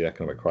 years after the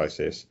economic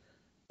crisis,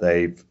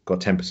 they've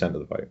got 10% of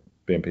the vote.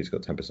 BNP's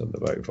got 10% of the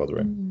vote in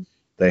Rotherham.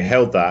 They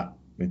held that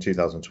in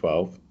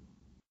 2012.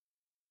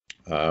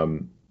 Now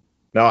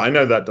I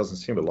know that doesn't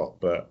seem a lot,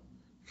 but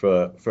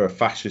for a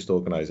fascist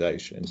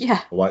organisation, a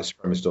white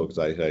supremacist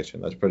organisation,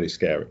 that's pretty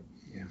scary.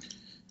 Yeah.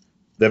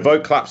 Their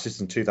vote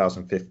collapses in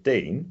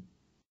 2015,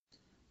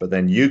 but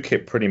then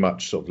UKIP pretty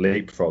much sort of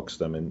leapfrogs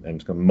them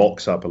and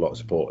mocks up a lot of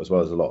support, as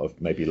well as a lot of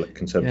maybe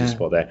conservative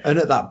support there. And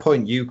at that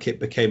point, UKIP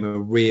became a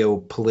real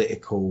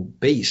political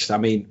beast. I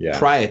mean,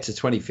 prior to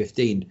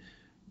 2015,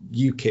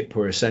 UKIP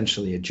were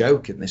essentially a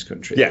joke in this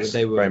country. Yes,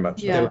 they were very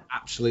much. They were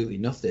absolutely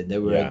nothing. They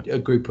were a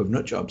group of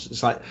nut jobs.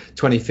 It's like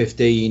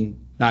 2015,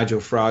 Nigel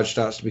Farage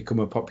starts to become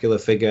a popular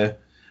figure.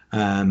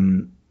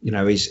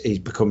 He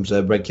becomes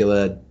a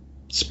regular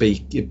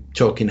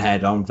talking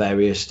head on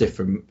various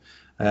different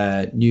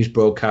news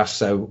broadcasts.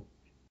 So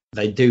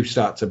they do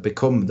start to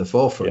become the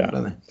forefront,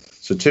 don't they?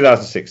 So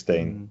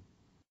 2016,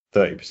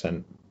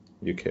 30%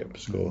 UKIP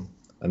score,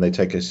 and they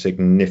take a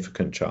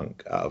significant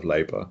chunk out of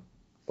Labour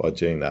by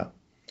doing that.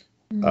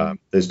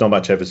 There's not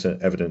much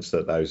evidence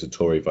that those are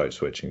Tory vote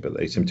switching, but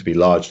they seem to be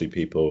largely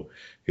people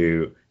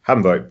who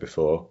haven't voted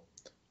before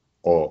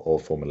or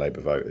former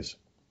Labour voters.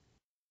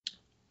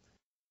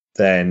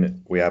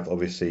 Then we have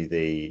obviously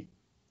the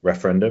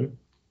referendum,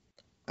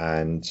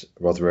 and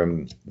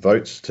Rotherham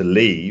votes to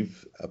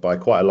leave by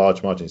quite a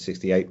large margin,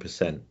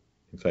 68%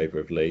 in favour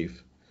of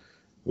leave,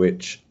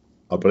 which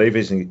I believe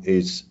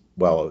is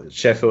well,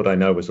 Sheffield, I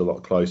know, was a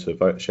lot closer.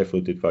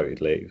 Sheffield did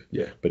vote leave,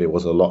 but it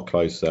was a lot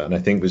closer, and I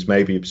think was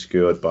maybe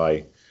obscured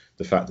by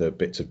the fact that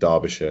bits of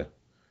Derbyshire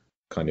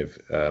kind of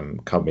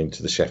come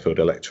into the Sheffield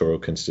electoral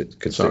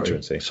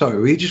constituency. Sorry,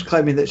 were you just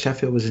claiming that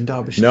Sheffield was in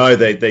Derbyshire? No,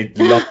 they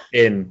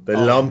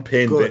lump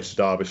in bits of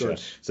Derbyshire.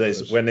 So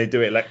when they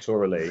do it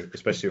electorally,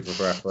 especially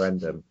for a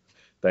referendum,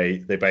 they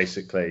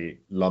basically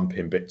lump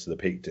in bits of the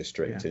Peak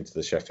District into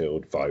the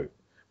Sheffield vote,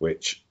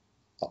 which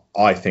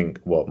I think,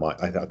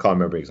 I can't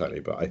remember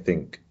exactly, but I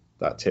think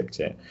that tipped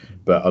it.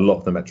 But a lot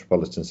of the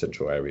metropolitan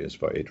central areas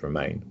voted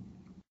Remain.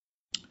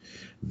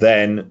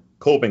 Then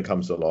Corbyn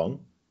comes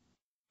along,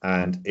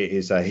 and it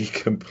is a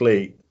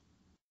complete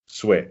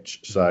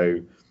switch.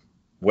 So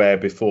where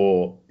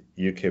before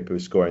UKIP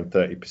was scoring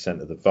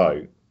 30% of the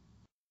vote,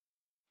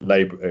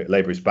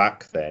 Labour is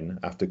back then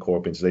after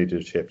Corbyn's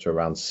leadership to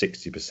around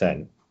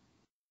 60%,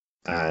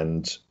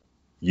 and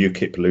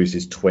UKIP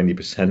loses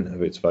 20%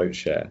 of its vote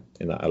share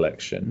in that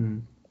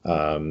election.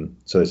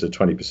 So there's a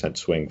 20%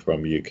 swing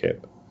from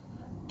UKIP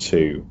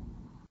to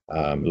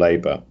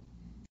Labour.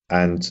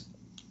 And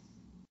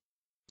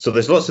so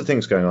there's lots of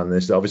things going on.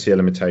 There's obviously a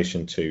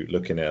limitation to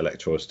looking at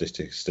electoral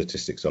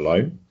statistics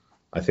alone.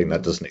 I think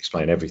that doesn't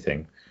explain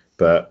everything,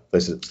 but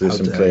there's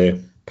some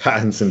clear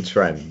patterns and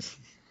trends.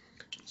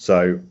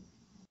 So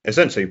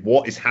essentially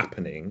what is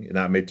happening in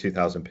that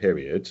mid-2000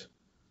 period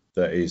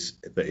that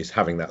is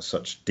having that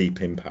such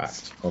deep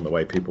impact on the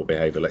way people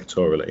behave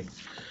electorally?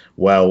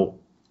 Well,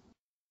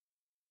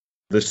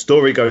 the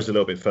story goes a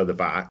little bit further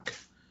back,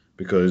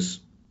 because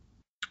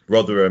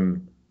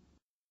Rotherham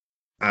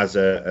as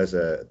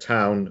a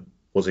town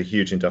was a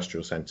huge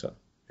industrial centre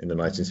in the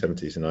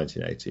 1970s and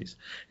 1980s.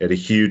 It had a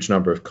huge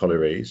number of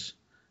collieries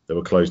that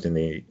were closed in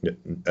the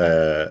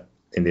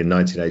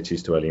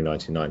 1980s to early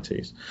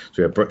 1990s. So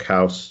we had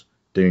Brookhouse,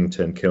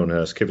 Dingington,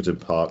 Kilnhurst, Kiverton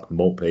Park,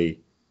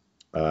 Maltby,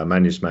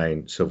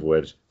 Manus-Main,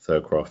 Silverwood,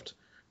 Thurcroft,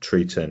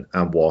 Treeton,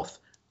 and Wath,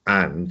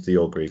 and the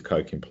Orgreave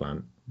coking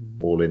plant,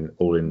 all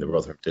in the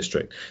Rotherham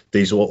district.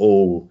 These were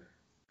all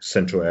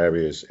central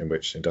areas in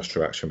which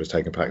industrial action was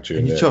taking place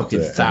during You're talking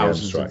the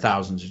thousands strike. and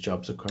thousands of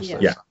jobs across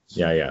those.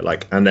 Yeah.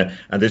 Like, and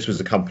this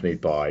was accompanied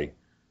by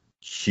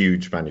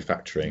huge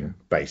manufacturing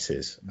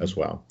bases as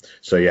well.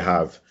 So you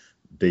have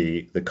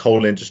the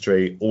coal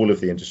industry, all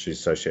of the industries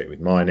associated with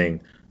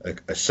mining,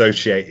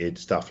 associated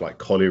stuff like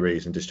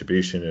collieries and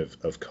distribution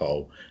of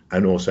coal,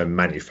 and also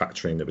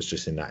manufacturing that was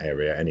just in that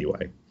area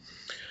anyway.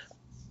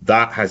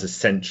 That has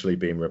essentially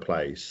been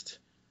replaced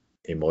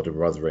in modern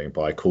Rotherham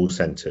by call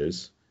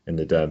centres in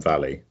the Dearne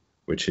Valley,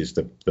 which is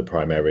the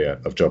prime area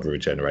of job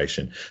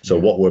regeneration. So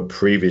what were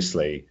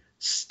previously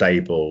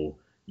stable,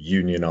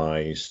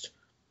 unionised,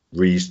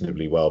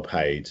 reasonably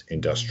well-paid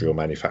industrial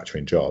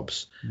manufacturing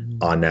jobs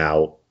are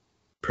now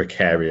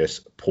precarious,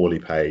 poorly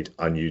paid,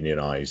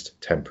 ununionised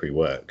temporary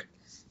work.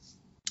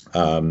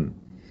 So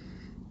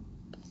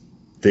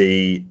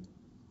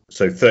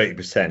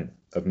 30%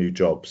 of new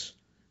jobs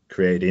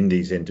created in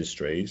these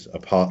industries are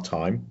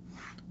part-time,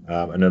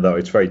 and although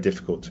it's very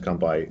difficult to come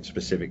by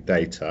specific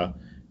data,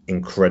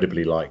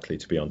 incredibly likely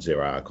to be on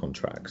 0-hour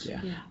contracts.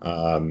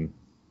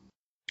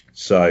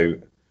 So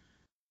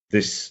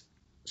there's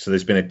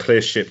been a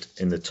clear shift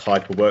in the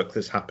type of work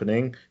that's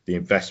happening, the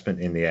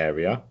investment in the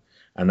area,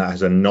 and that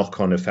has a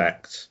knock-on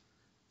effect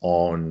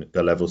on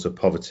the levels of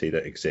poverty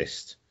that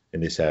exist in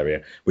this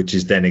area, which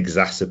is then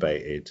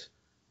exacerbated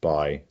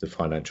by the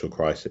financial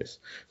crisis.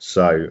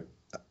 So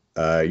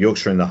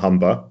Yorkshire and the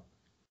Humber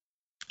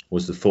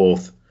was the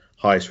 4th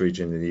highest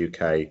region in the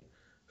UK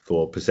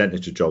for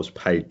percentage of jobs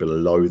paid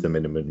below the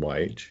minimum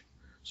wage.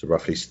 So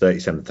roughly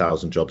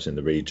 37,000 jobs in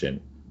the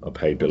region are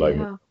paid below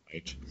minimum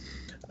wage.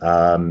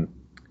 More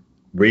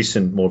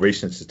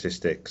recent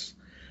statistics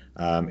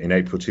in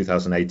April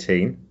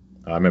 2018.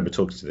 I remember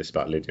talking to this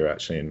about Lydia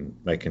actually and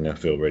making her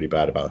feel really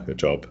bad about her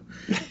job.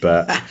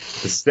 But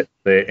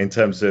in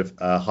terms of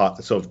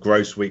sort of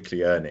gross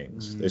weekly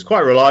earnings, there's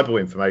quite reliable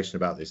information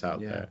about this out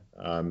there.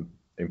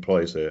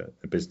 Employers and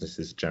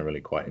businesses are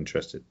generally quite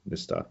interested in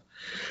this stuff.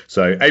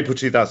 So April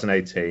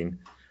 2018,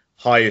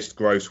 highest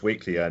gross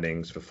weekly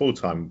earnings for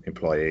full-time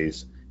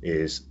employees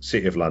is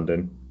City of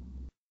London,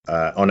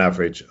 on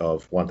average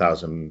of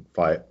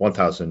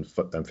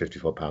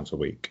 £1,054 a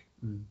week.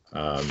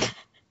 I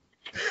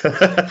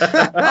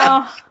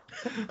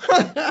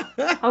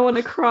want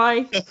to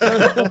cry.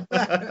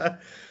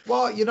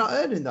 What? You're not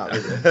earning that, are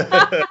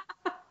you?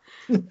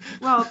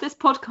 Well, this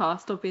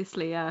podcast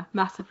obviously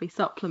massively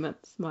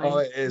supplements my. Oh,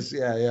 it is,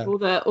 yeah. All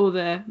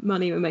the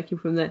money we're making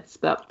from this,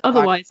 but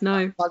otherwise,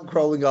 no.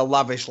 Bankrolling our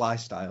lavish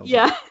lifestyle.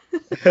 Yeah.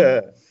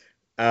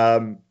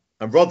 And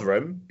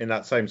Rotherham, in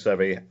that same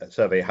survey,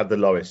 had the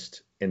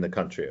lowest in the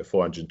country at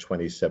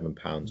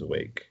 £427 a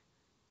week,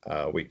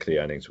 weekly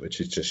earnings,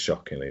 which is just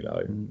shockingly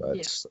low.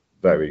 That's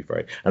very,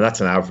 very, and that's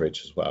an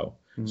average as well.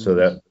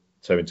 So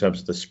in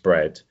terms of the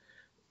spread,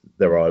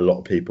 there are a lot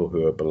of people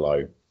who are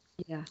below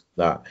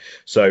that.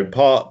 So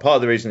part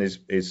of the reason is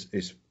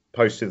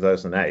post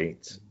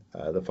 2008,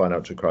 the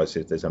financial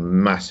crisis. There's a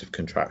massive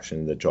contraction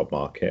in the job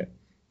market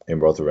in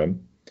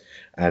Rotherham,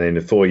 and in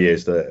the 4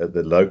 years,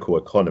 the local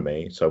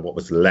economy, so what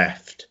was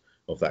left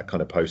of that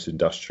kind of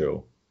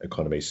post-industrial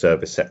economy,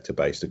 service sector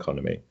based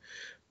economy,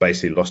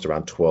 basically lost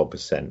around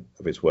 12%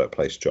 of its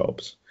workplace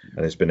jobs,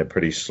 and it's been a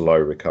pretty slow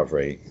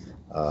recovery.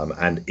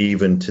 And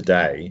even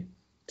today,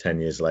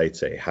 10 years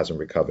later, it hasn't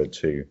recovered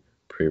to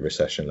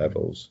pre-recession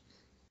levels.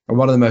 And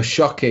one of the most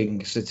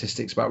shocking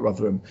statistics about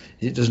Rotherham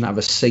is it doesn't have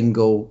a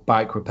single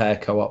bike repair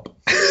co-op.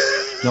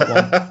 Not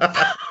one.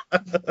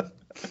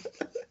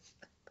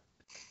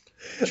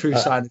 True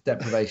sign of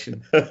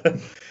deprivation.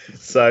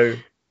 So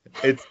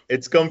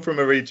it's gone from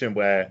a region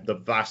where the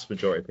vast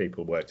majority of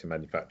people worked in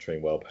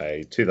manufacturing, well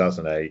paid.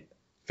 2008,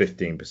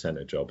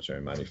 15% of jobs are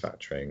in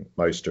manufacturing.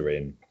 Most are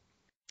in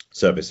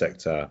service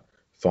sector,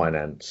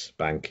 finance,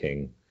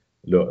 banking,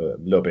 a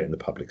little bit in the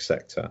public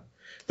sector.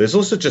 There's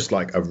also just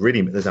like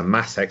there's a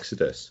mass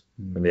exodus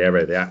in the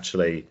area. They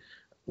actually,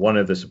 one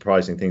of the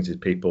surprising things is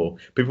people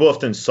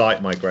often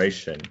cite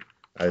migration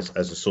as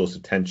a source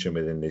of tension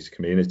within these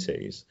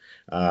communities.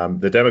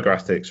 The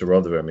demographics of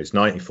Rotherham is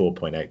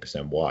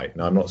 94.8% white.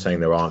 Now, I'm not saying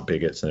there aren't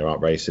bigots and there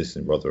aren't racists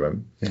in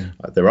Rotherham.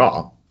 There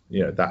are.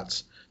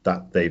 That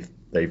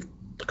they've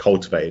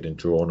cultivated and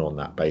drawn on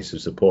that base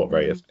of support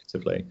very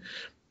effectively.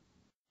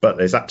 But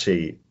there's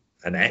actually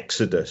an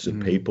exodus of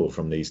people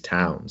from these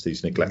towns,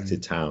 these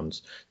neglected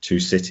towns, to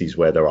cities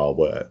where there are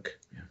work,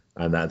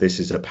 and that this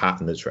is a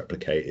pattern that's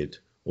replicated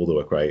all the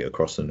way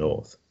across the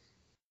north.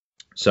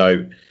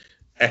 So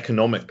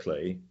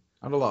economically,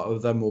 and a lot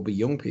of them will be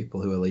young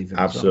people who are leaving.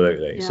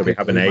 Absolutely. So we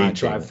have an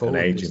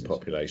aging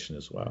population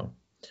as well.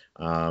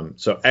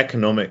 So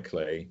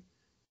economically,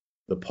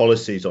 the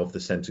policies of the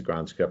centre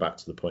ground, to go back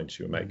to the point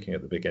you were making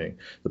at the beginning,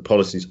 the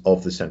policies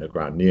of the centre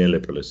ground,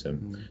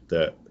 neoliberalism,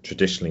 that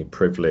traditionally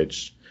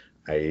privileged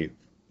a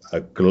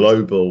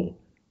global,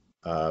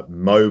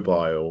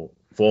 mobile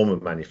form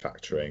of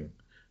manufacturing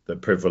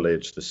that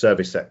privileged the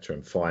service sector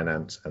and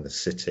finance and the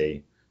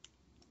city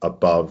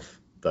above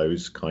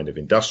those kind of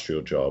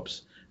industrial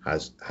jobs,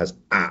 has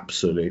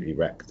absolutely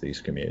wrecked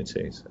these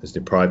communities, has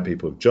deprived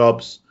people of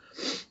jobs,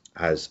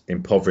 has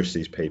impoverished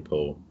these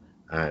people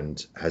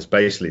and has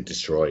basically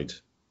destroyed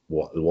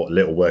what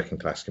little working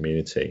class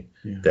community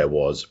there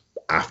was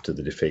after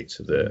the defeats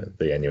of the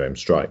NUM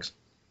strikes.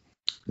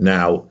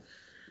 Now,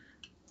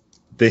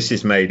 this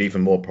is made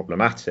even more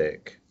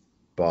problematic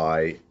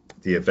by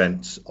the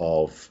events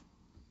of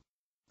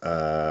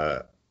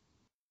most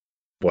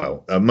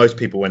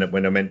people,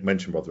 when I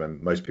mention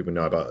Rotherham, most people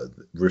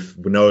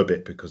know a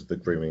bit because of the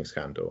grooming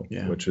scandal,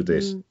 which was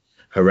this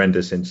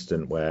horrendous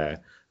incident where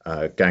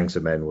gangs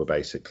of men were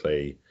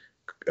basically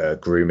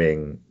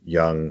grooming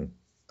young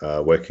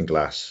working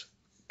class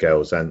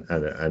girls and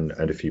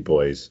a few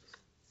boys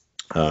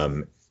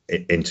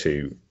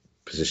into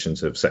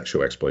positions of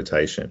sexual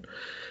exploitation.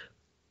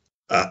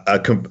 A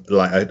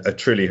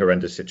truly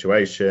horrendous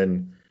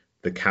situation.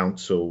 The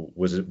council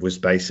was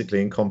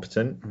basically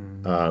incompetent.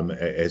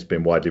 It has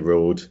been widely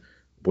ruled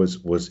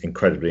was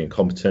incredibly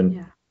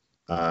incompetent.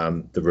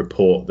 The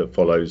report that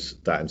follows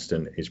that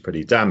incident is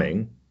pretty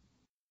damning,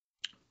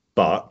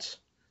 but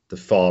the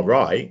far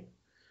right,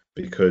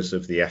 because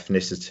of the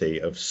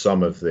ethnicity of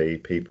some of the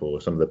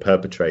people, some of the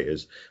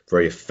perpetrators,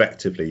 very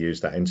effectively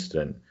used that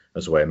incident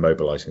as a way of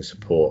mobilizing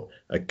support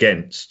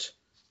against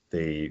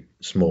the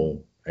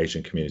small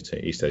Asian community,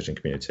 East Asian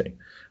community,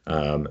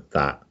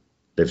 that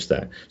lives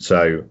there.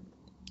 So,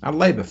 and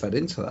Labour fed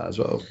into that as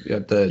well.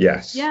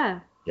 Yes.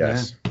 And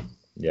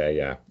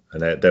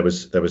there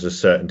was a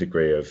certain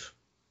degree of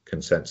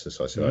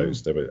consensus, I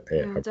suppose. There was,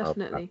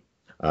 definitely,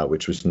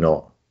 which was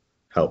not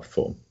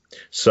helpful.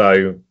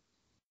 So,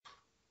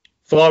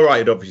 far right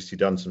had obviously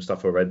done some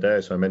stuff already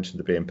there. So I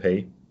mentioned the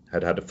BNP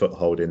had a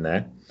foothold in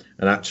there,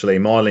 and actually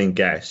Marlene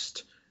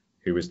Guest,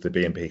 who was the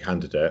BNP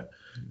candidate,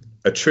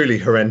 a truly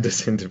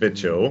horrendous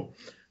individual,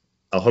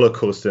 a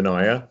Holocaust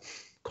denier,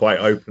 quite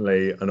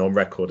openly and on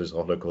record as a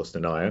Holocaust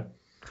denier,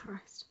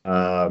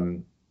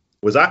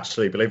 was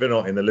actually, believe it or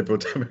not, in the Liberal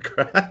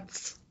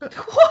Democrats.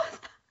 What?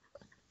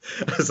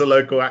 As a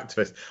local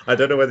activist. I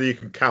don't know whether you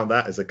can count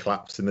that as a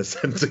collapse in the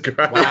centre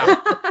ground.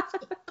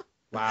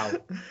 Wow.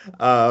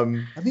 I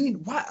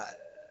mean, why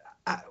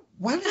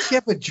did she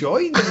ever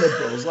join the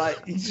Liberals?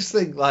 Like, you just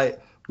think,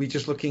 like, we're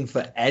just looking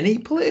for any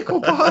political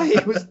party?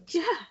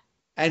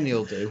 Any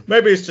will do.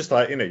 Maybe it's just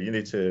like, you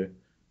need to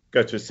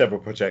go to several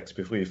projects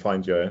before you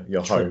find your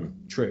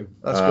home. True.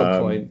 That's a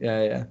good point.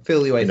 Yeah.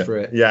 Feel your way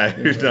through it. Yeah,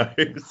 who knows?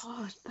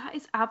 God, that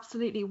is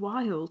absolutely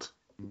wild.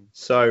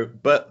 So,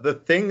 but the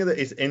thing that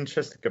is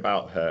interesting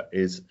about her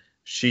is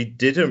she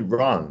didn't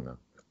run,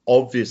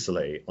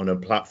 obviously, on a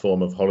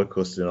platform of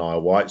Holocaust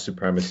denial, white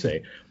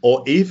supremacy,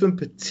 or even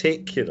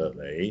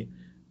particularly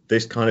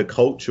this kind of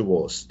culture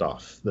war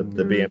stuff that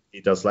the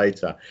BNP does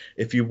later.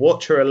 If you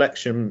watch her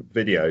election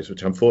videos,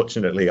 which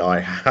unfortunately I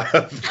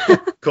have,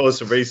 caused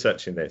some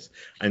research in this,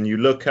 and you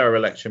look at her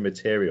election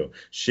material,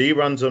 she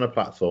runs on a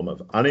platform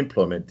of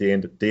unemployment,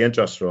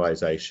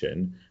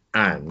 deindustrialization,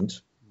 and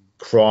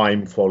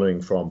crime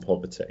following from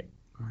poverty.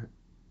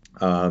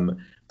 And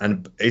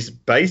it's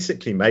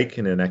basically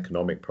making an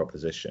economic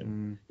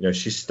proposition.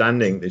 She's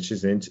standing,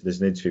 there's an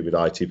interview with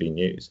ITV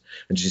News,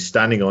 and she's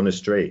standing on a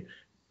street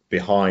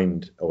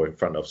in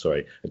front of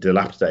a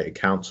dilapidated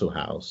council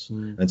house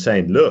and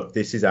saying, look,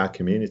 this is our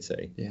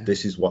community.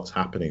 This is what's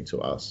happening to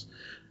us.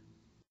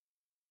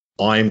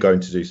 I'm going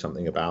to do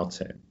something about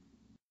it.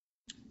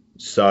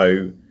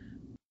 So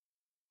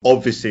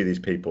obviously these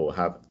people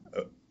have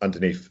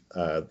underneath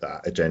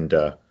that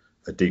agenda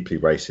a deeply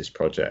racist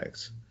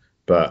project,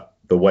 but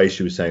the way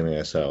she was saying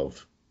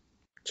herself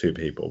to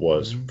people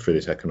was through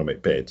this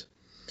economic bid.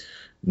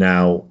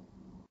 Now,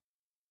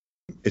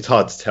 it's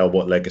hard to tell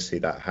what legacy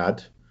that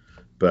had,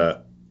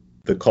 but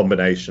the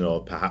combination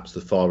of perhaps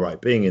the far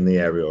right being in the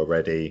area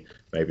already,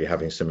 maybe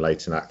having some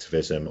latent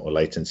activism or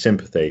latent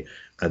sympathy,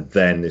 and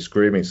then this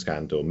grooming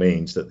scandal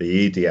means that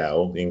the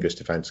EDL, the English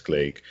Defence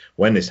League,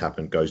 when this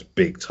happened, goes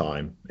big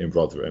time in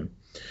Rotherham.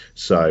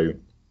 So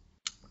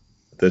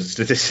the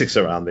statistics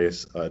around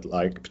this,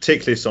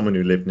 particularly someone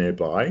who lived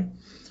nearby,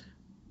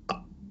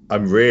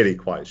 I'm really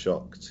quite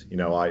shocked.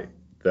 I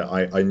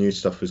knew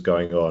stuff was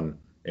going on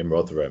in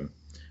Rotherham,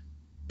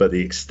 but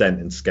the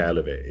extent and scale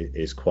of it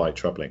is quite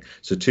troubling.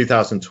 So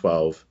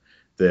 2012,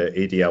 the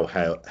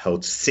EDL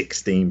held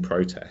 16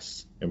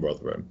 protests in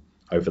Rotherham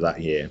over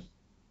that year.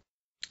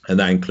 And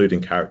that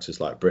including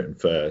characters like Britain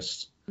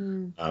First,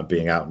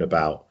 being out and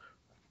about,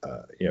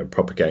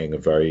 propagating a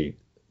very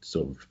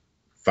sort of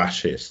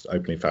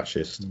openly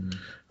fascist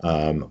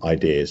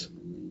ideas.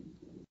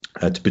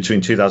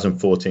 Between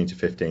 2014 to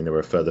 15, there were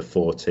a further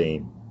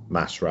 14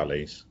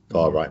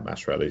 far-right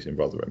mass rallies in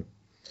Rotherham.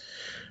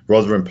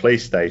 Rotherham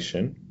Police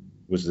Station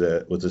was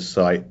the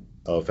site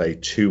of a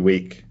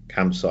 2-week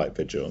campsite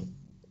vigil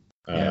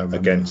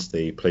against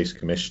the police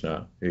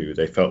commissioner, who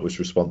they felt was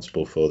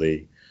responsible for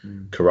the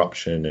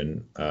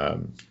corruption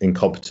and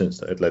incompetence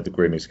that had led the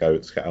grooming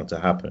scandal to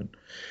happen.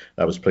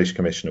 That was Police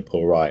Commissioner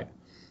Paul Wright.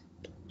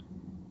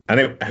 And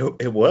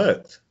it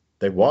worked.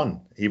 They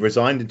won. He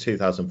resigned in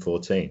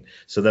 2014.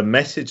 So the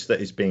message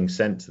that is being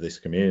sent to this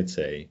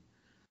community,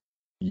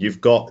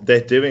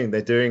 they're doing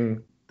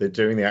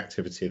the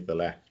activity of the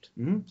left.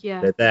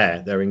 Yeah. They're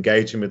there. They're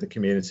engaging with the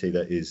community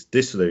that is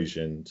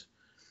disillusioned,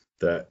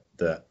 that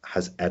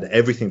has had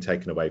everything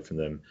taken away from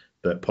them,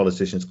 that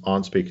politicians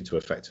aren't speaking to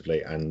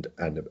effectively, and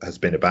has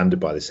been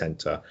abandoned by the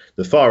centre.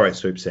 The far right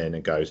swoops in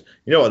and goes,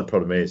 you know what the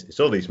problem is? It's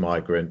all these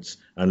migrants,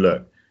 and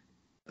look,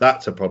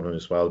 that's a problem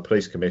as well. The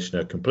police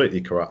commissioner,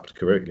 completely corrupt,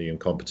 completely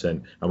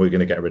incompetent, and we're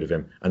going to get rid of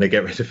him. And they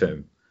get rid of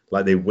him,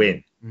 like they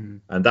win,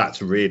 and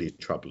that's really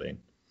troubling.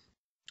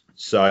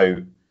 So,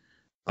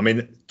 I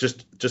mean,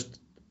 just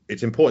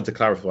it's important to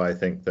clarify, I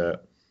think,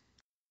 that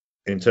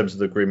in terms of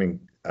the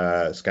grooming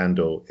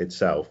scandal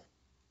itself,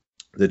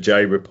 the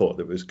J report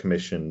that was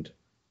commissioned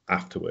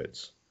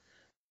afterwards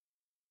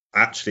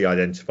actually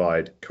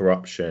identified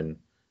corruption,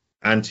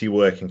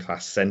 anti-working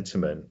class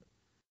sentiment,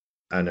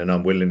 and an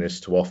unwillingness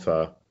to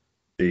offer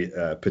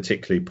the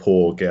particularly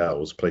poor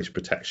girls police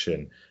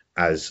protection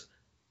as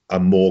a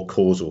more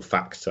causal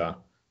factor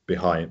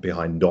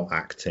behind not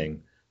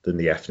acting than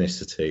the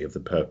ethnicity of the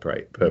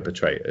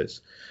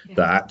perpetrators. Yeah.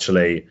 That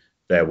actually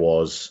there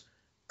was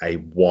a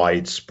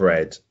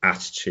widespread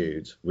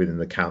attitude within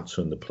the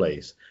council and the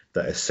police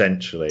that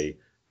essentially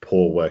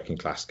poor working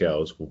class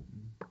girls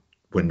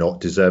were not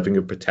deserving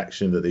of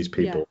protection, that these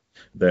people,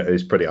 that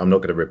is pretty, I'm not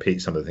going to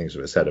repeat some of the things that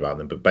were said about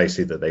them, but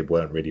basically that they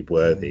weren't really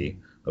worthy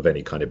of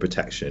any kind of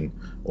protection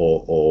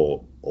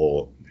or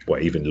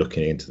even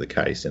looking into the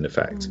case in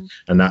effect.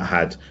 And that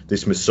had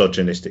this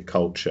misogynistic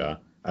culture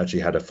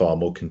actually had a far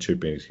more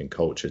contributing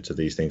culture to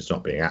these things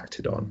not being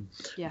acted on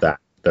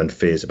than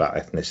fears about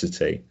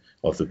ethnicity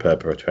of the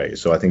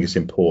perpetrators. So I think it's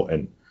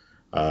important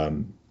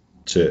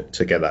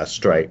to get that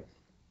straight.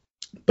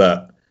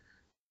 But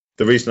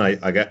the reason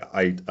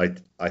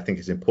I think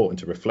it's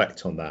important to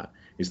reflect on that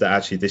is that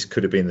actually this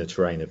could have been the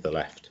terrain of the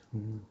left.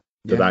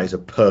 That is a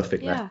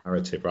perfect left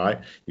narrative,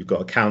 right? You've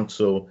got a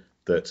council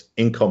that's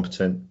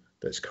incompetent,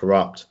 that's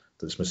corrupt,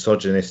 that's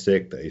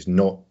misogynistic, that is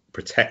not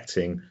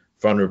protecting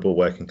vulnerable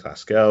working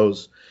class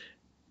girls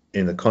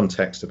in the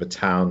context of a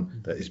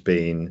town that is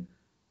being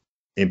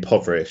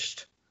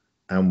impoverished,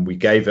 and we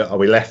gave it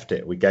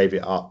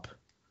up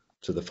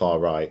to the far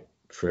right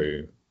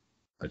through,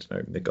 I don't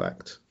know,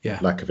 neglect,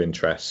 lack of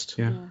interest,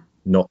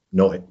 not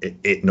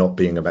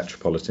being a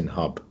metropolitan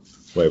hub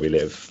where we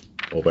live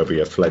or where we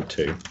have fled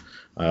to,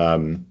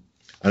 and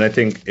I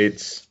think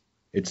it's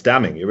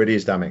damning. It really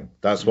is damning.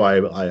 That's why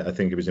I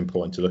think it was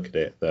important to look at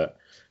it, that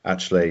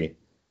actually,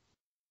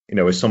 you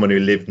know, as someone who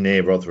lived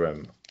near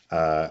Rotherham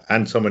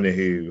and someone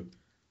who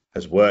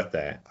has worked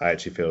there, I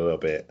actually feel a little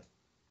bit,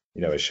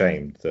 you know,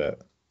 ashamed that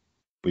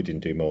we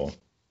didn't do more.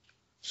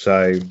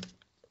 So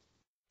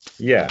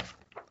yeah,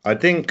 I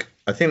think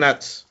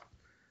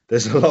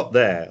there's a lot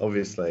there,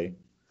 obviously,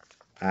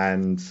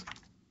 and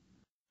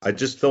I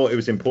just thought it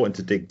was important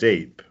to dig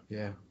deep.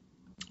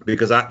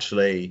 Because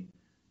actually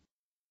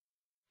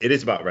it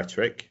is about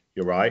rhetoric.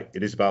 You're right.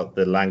 It is about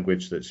the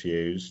language that's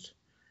used,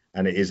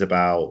 and it is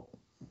about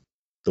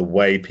the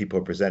way people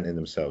are presenting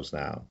themselves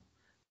now.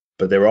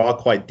 But there are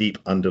quite deep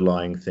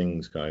underlying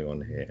things going on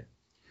here,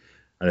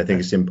 and I think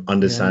it's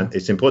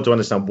important to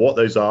understand what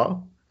those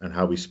are and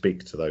how we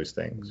speak to those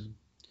things.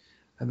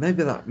 And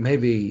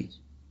maybe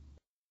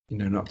you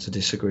know, not to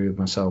disagree with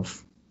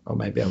myself, or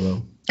maybe I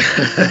will.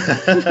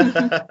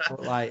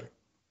 But like,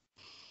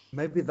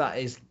 maybe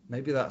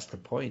that's the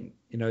point.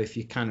 You know, if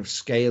you kind of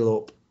scale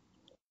up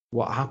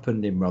what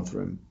happened in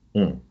Rotherham,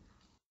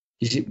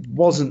 is it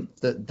wasn't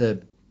that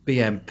the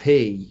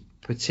BNP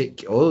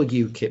or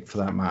UKIP for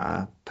that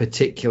matter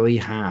particularly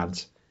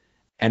had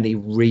any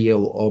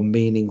real or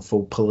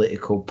meaningful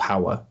political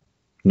power.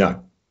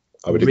 No,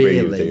 I would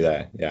agree with you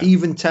there. Yeah.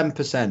 Even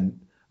 10%,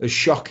 as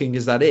shocking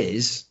as that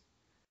is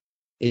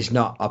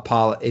not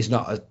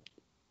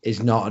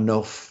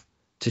enough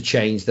to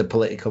change the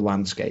political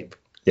landscape.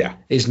 Yeah,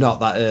 is not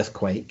that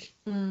earthquake,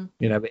 you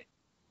know,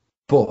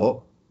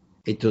 but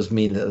it does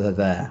mean that they're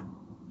there.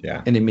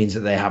 Yeah, and it means that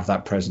they have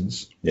that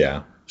presence.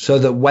 Yeah, so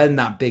that when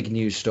that big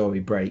news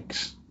story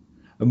breaks,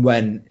 and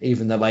when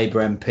even the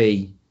Labour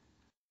MP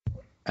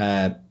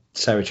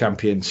Sarah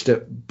Champion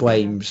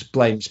blames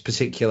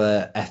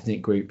particular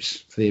ethnic groups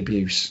for the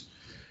abuse,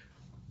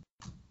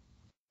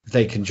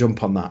 they can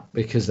jump on that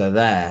because they're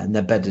there and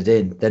they're bedded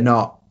in. They're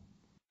not,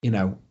 you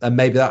know, and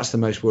maybe that's the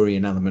most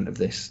worrying element of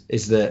this,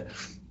 is that.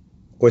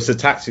 Well, it's the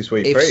tactics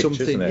we preach,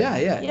 isn't it?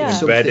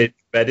 Yeah.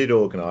 Bedded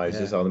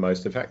organisers are the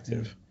most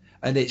effective. Yeah.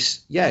 And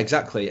it's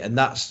exactly, and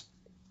that's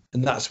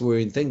the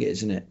worrying thing,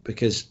 isn't it?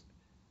 Because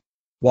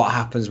what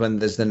happens when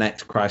there's the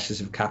next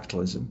crisis of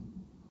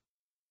capitalism?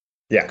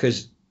 Yeah.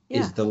 Because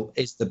is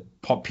the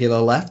popular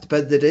left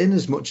bedded in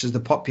as much as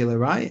the popular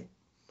right?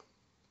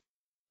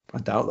 I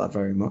doubt that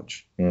very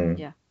much.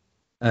 Yeah.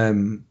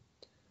 And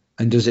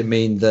does it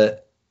mean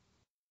that,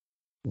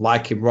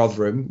 like in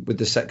Rotherham with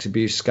the sex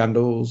abuse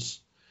scandals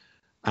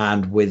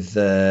and with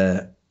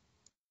the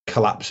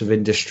collapse of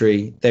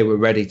industry, they were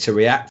ready to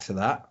react to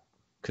that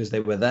because they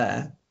were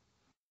there?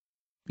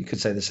 You could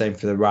say the same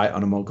for the right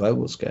on a more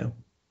global scale.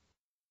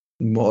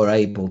 more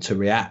able to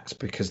react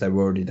because they're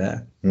already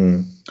there.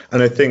 And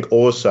I think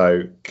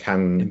also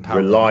can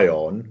Empowering. rely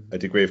on a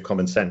degree of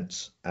common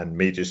sense and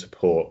media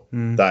support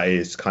that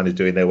is kind of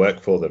doing their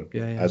work for them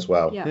as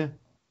well. Yeah.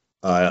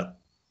 I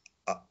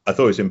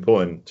thought it was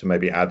important to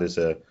maybe add as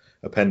a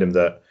appendum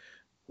that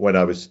when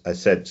I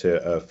said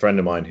to a friend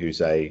of mine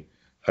who's a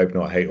Hope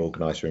Not Hate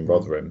organiser in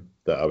Rotherham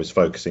that I was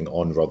focusing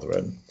on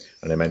Rotherham,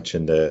 and I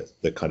mentioned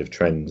the kind of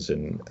trends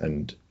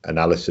and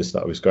analysis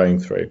that I was going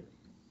through,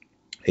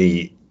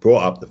 he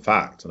brought up the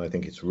fact, and I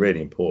think it's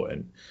really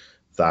important,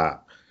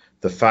 that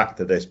the fact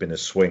that there's been a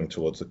swing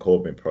towards the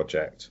Corbyn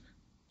project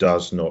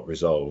does not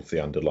resolve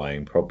the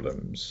underlying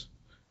problems.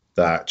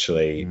 That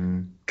actually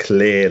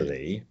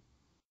clearly,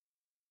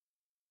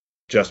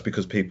 just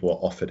because people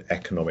are offered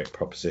economic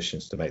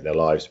propositions to make their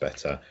lives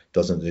better,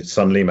 doesn't it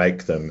suddenly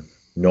make them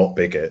not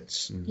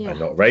bigots and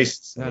not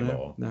racists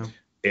anymore. No.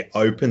 It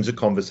opens a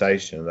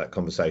conversation, and that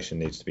conversation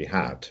needs to be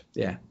had.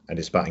 Yeah. And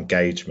it's about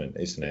engagement,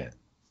 isn't it?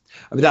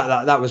 I mean,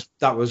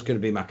 that was going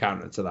to be my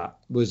counter to that.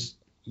 Was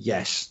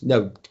yes,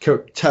 no,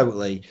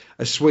 totally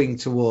a swing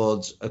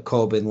towards a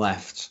Corbyn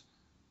left.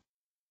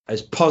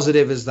 As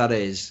positive as that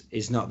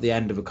is not the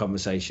end of a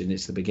conversation.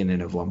 It's the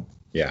beginning of one.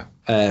 Yeah.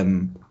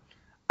 And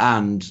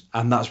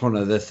that's one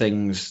of the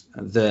things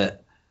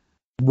that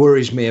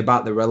worries me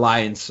about the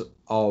reliance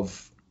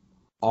of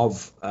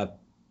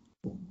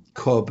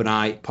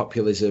Corbynite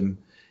populism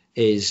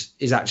is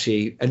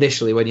actually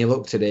initially, when you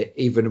looked at it,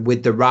 even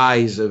with the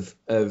rise of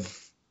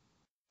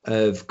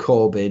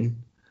Corbyn,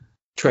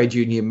 trade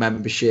union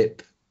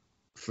membership,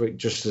 for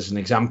just as an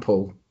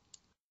example,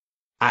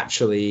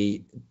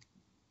 actually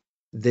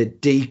the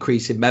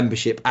decrease in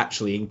membership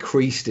actually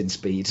increased in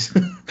speed. So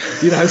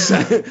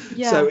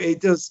it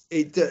does,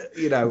 It's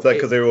like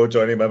because they were all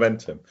joining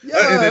Momentum. In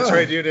the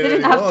trade union, they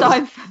didn't have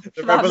time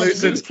the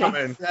revolution's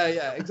coming.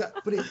 Yeah,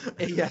 exactly.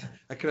 But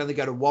I can only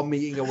go to one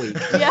meeting a week.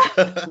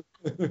 Yeah.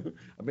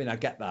 I mean, I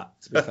get that,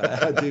 to be fair.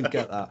 I do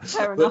get that.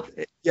 Fair enough.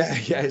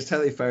 It's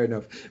totally fair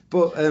enough.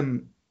 But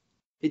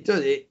it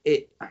does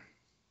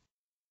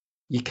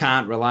you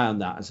can't rely on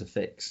that as a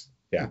fix.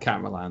 Yeah. You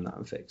can't rely on that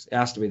as a fix. It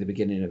has to be the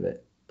beginning of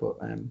it. But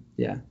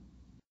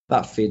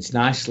that feeds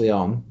nicely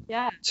on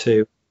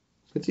to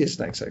this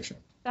next section.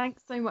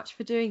 Thanks so much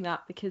for doing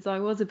that, because I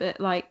was a bit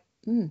like,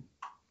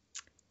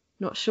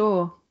 not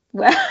sure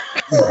where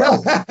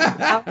how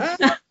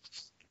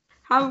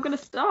I'm going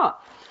to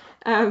start.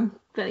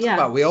 But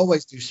yeah, we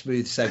always do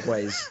smooth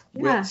segues.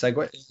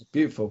 Segues,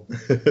 beautiful.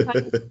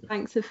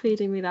 Thanks for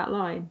feeding me that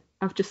line.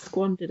 I've just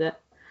squandered it.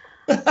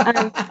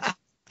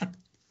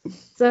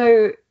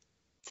 So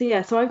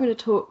I'm going to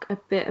talk a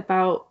bit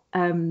about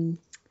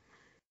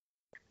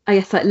I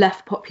guess like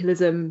left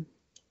populism,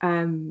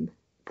 the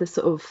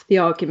sort of the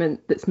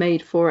argument that's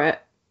made for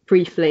it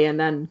briefly, and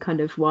then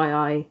kind of why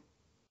I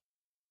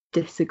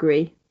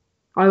disagree.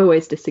 I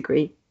always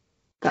disagree.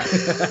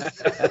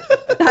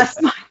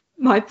 That's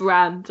my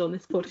brand on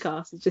this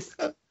podcast, is just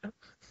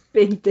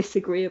being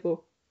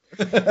disagreeable.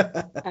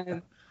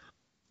 But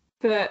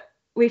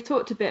we've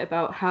talked a bit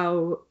about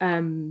how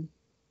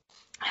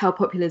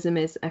populism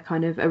is a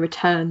kind of a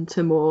return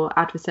to more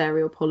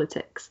adversarial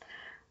politics.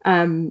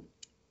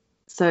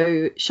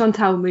 So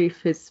Chantal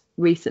Mouffe has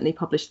recently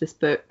published this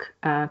book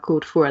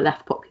called For a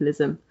Left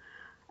Populism,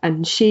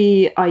 and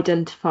she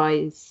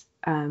identifies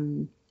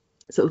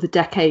sort of the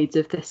decades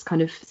of this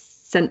kind of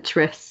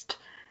centrist,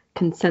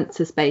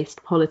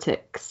 consensus-based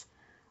politics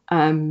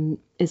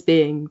as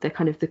being the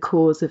kind of the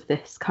cause of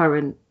this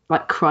current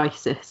like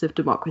crisis of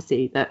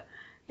democracy that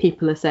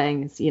people are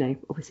saying is,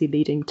 obviously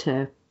leading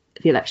to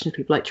the election of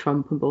people like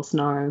Trump and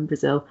Bolsonaro in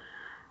Brazil.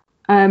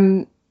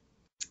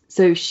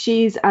 So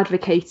she's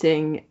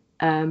advocating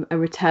a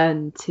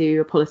return to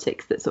a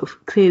politics that sort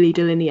of clearly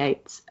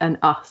delineates an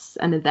us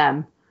and a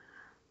them.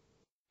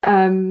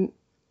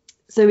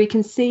 So we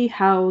can see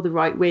how the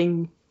right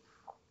wing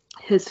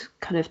has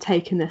kind of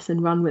taken this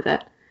and run with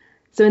it.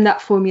 So in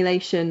that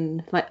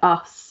formulation, like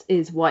us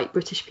is white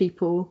British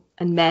people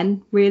and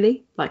men,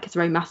 really, like it's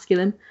very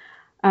masculine.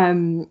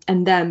 And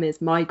them is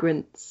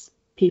migrants,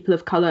 people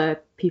of colour,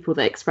 people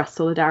that express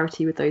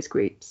solidarity with those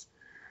groups.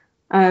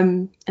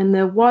 And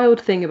the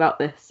wild thing about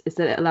this is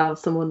that it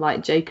allows someone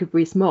like Jacob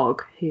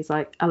Rees-Mogg, who's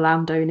like a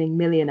landowning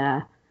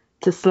millionaire,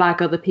 to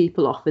slag other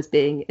people off as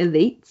being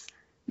elites.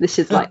 This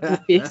is like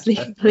obviously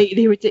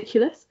completely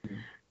ridiculous.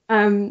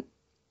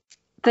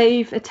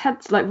 They've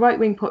attempted, like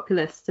right-wing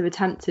populists have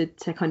attempted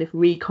to kind of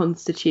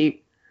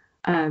reconstitute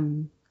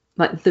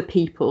like the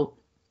people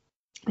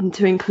and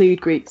to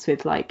include groups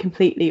with like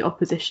completely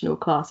oppositional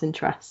class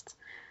interests.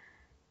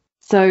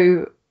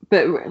 So,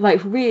 but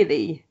like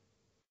really,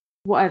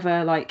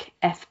 whatever like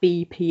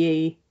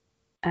FBPE,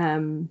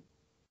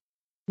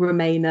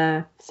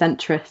 Remainer,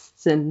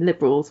 centrists and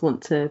liberals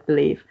want to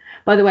believe.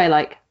 By the way,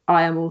 like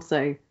I am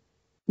also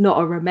not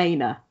a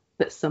Remainer,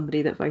 but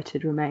somebody that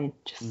voted Remain.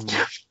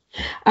 Just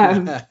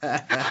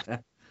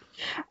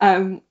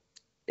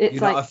it's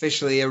You're like, not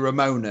officially a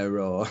Ramona,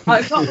 or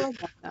I'm not a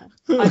Remainer.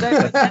 I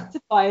don't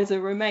identify as a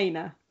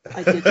Remainer.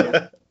 I did.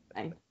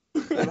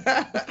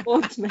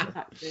 Want to make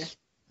that clear.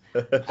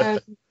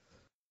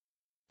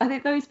 I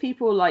think those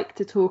people like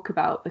to talk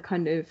about the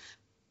kind of,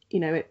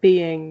 it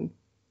being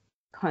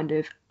kind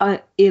of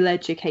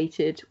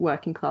ill-educated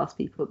working class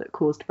people that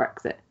caused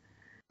Brexit.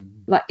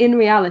 Like in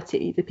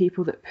reality, the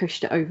people that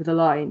pushed it over the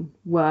line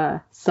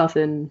were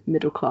southern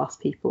middle class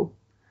people.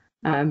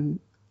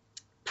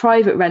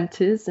 Private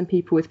renters and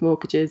people with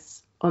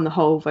mortgages on the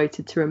whole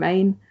voted to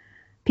remain.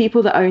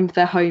 People that owned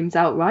their homes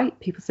outright,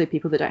 people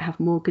that don't have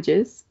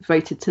mortgages,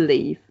 voted to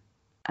leave.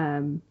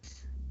 And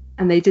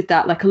they did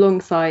that like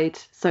alongside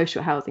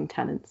social housing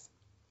tenants.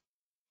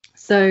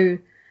 So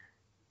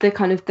the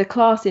kind of the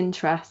class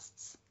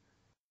interests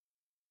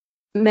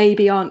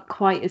maybe aren't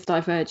quite as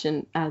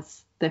divergent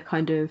as the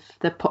kind of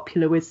the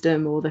popular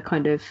wisdom or the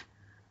kind of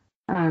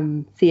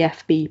the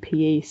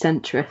FBPE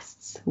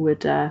centrists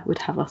would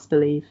have us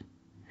believe.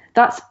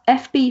 That's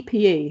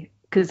FBPE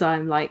because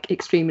I'm like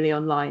extremely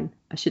online.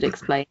 I should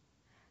explain.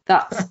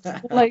 That's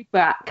follow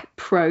back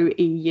pro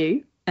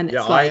EU, and it's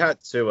I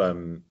had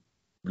to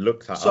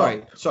look that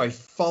up. Sorry,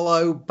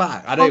 follow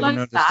back. I don't even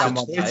understand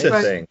what that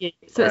is. Thing.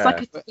 So it's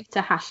like a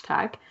Twitter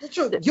hashtag.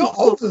 You're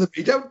older than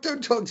me.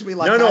 Don't talk to me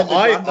like No,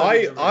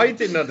 I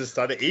didn't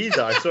understand it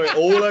either. I saw it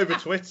all over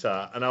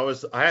Twitter, and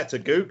I had to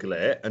Google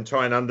it and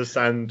try and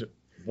understand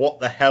what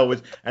the hell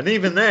was. And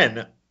even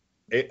then,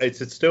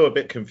 it's still a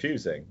bit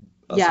confusing.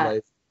 Yeah,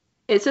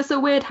 it's just a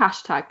weird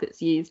hashtag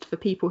that's used for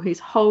people whose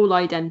whole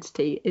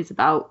identity is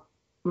about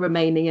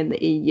remaining in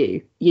the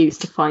EU,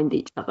 used to find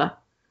each other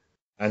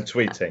and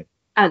tweeting.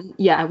 And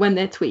when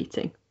they're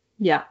tweeting,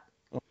 yeah.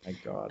 Oh my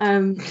god.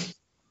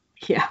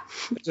 Yeah.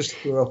 I just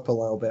threw up a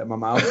little bit in my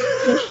mouth.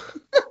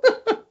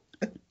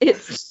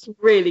 It's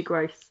really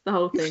gross, the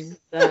whole thing,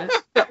 but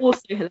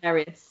also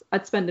hilarious.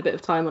 I'd spend a bit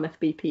of time on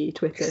FBP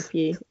Twitter if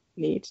you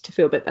need to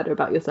feel a bit better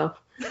about yourself.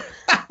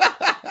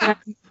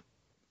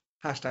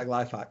 Hashtag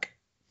life hack.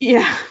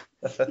 Yeah.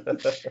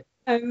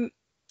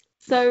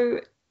 So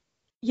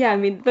yeah, I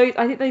mean,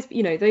 I think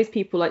those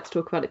people like to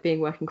talk about it being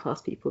working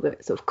class people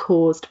that sort of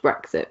caused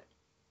Brexit.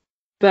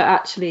 But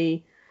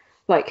actually,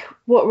 like,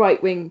 what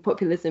right-wing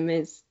populism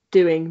is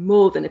doing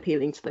more than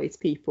appealing to those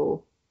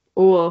people,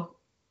 or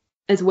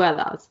as well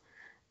as,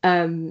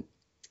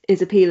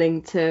 is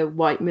appealing to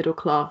white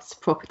middle-class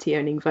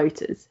property-owning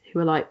voters who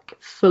are, like,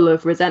 full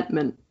of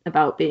resentment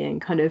about being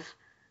kind of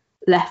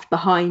left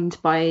behind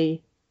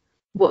by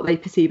what they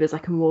perceive as,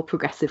 like, a more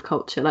progressive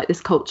culture, like this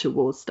culture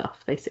wars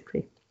stuff,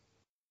 basically.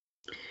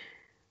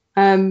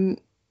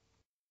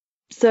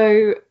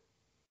 So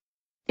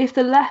if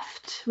the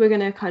left were going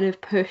to kind of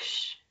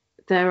push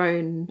our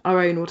own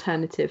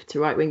alternative to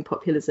right-wing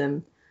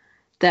populism,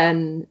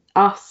 then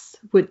us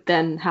would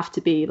then have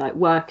to be like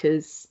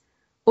workers,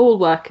 all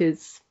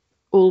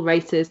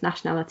races,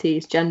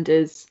 nationalities,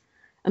 genders,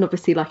 and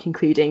obviously like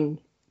including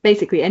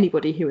basically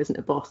anybody who isn't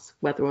a boss,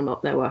 whether or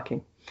not they're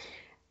working,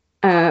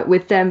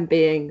 with them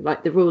being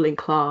like the ruling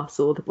class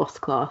or the boss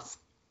class.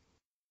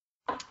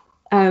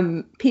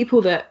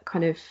 People that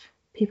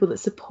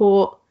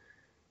support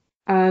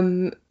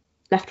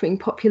left-wing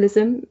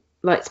populism,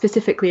 like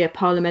specifically a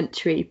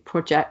parliamentary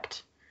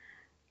project,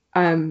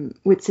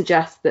 would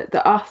suggest that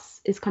the us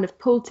is kind of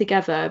pulled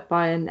together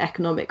by an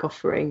economic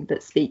offering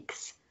that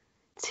speaks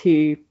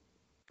to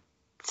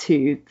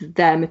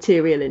their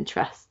material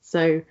interests.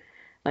 So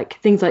like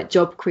things like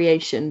job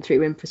creation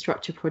through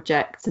infrastructure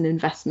projects and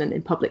investment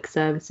in public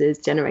services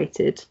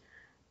generated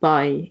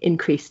by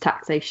increased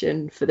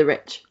taxation for the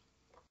rich.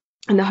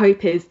 And the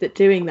hope is that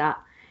doing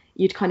that,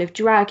 you'd kind of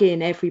drag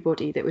in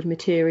everybody that would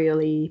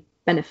materially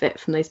benefit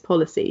from those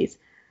policies,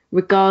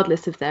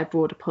 regardless of their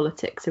broader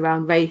politics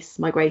around race,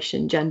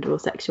 migration, gender, or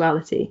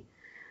sexuality.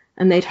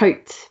 And they'd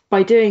hoped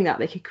by doing that,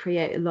 they could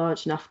create a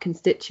large enough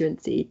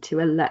constituency to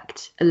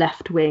elect a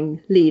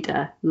left-wing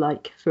leader,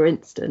 like, for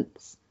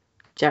instance,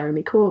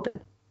 Jeremy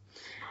Corbyn.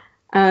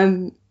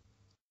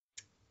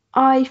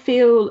 I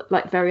feel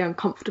like very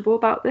uncomfortable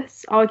about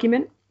this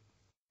argument.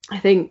 I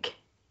think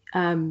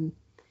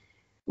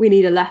we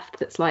need a left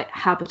that's like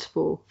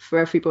habitable for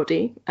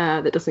everybody,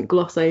 that doesn't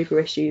gloss over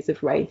issues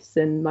of race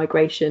and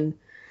migration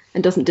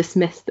and doesn't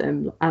dismiss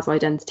them as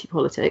identity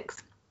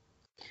politics.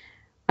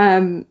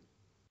 I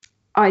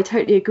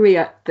totally agree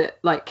that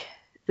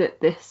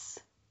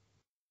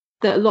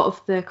a lot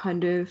of the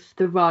kind of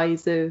the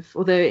rise of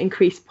or the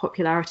increased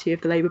popularity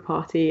of the Labour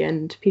Party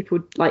and people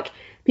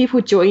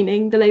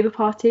joining the Labour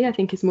Party, I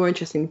think is more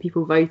interesting than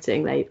people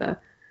voting Labour.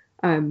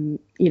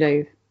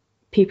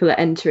 People are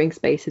entering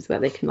spaces where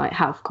they can like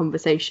have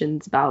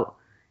conversations about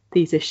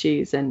these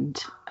issues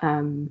and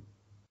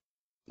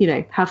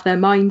have their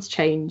minds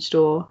changed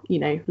or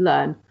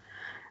learn.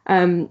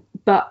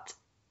 But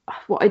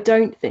what I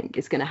don't think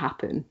is going to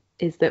happen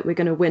is that we're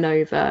going to win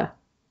over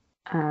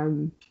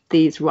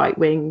these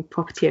right-wing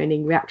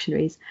property-owning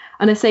reactionaries.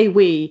 And I say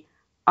we,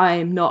 I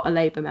am not a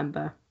Labour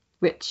member,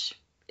 which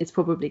is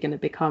probably going to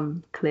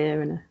become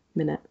clear in a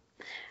minute.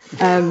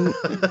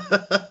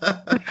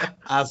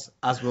 As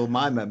will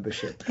my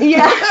membership.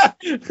 Yeah.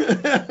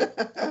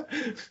 The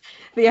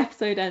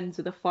episode ends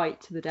with a fight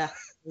to the death.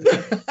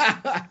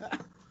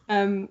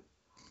 I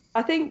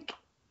think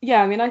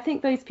Yeah, I mean, I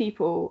think those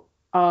people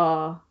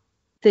are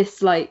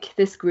this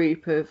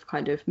group of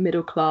kind of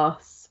middle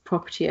class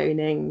property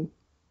owning,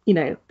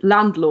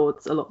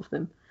 landlords, a lot of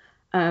them.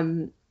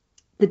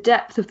 The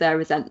depth of their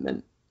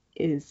resentment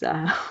is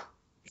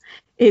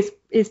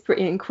is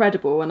pretty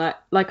incredible, and I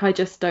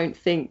just don't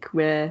think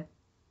I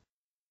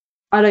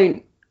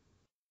don't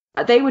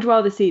they would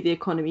rather see the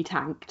economy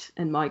tanked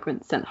and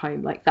migrants sent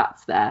home. Like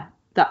that's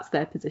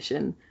their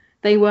position.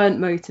 They weren't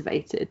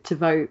motivated to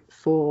vote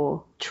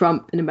for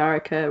Trump in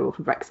America or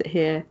for Brexit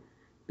here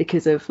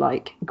because of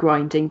like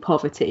grinding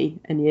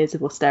poverty and years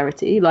of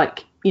austerity.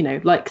 Like,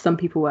 like some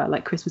people were,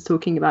 like Chris was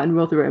talking about in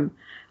Rotherham.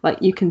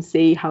 Like you can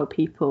see how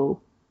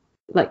people,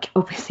 like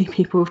obviously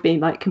people have been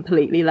like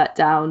completely let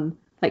down.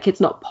 Like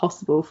it's not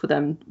possible for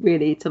them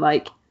really to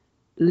like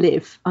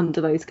live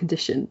under those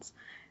conditions.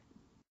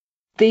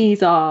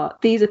 These are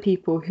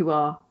people who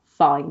are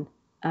fine,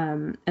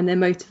 and they're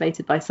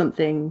motivated by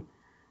something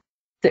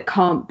that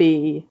can't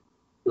be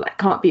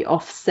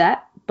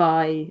offset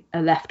by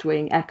a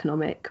left-wing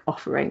economic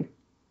offering.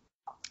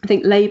 I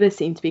think Labour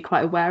seem to be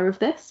quite aware of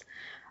this,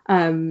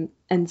 and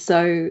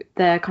so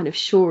they're kind of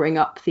shoring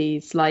up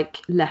these like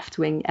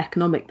left-wing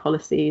economic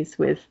policies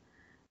with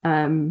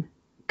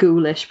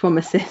ghoulish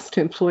promises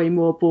to employ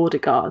more border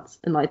guards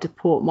and like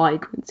deport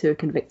migrants who are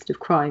convicted of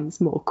crimes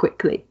more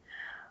quickly.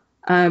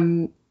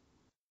 I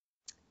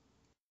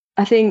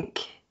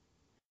think,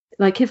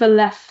 like, if a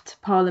left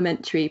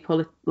parliamentary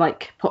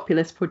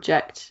populist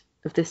project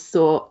of this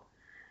sort,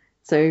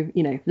 so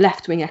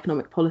left-wing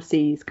economic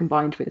policies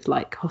combined with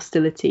like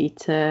hostility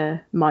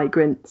to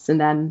migrants and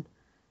then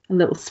a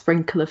little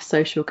sprinkle of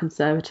social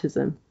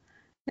conservatism,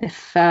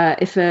 if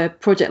a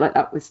project like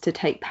that was to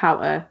take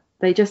power,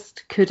 they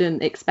just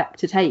couldn't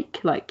expect to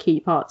take like key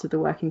parts of the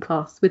working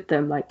class with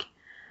them. Like,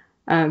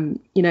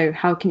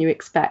 how can you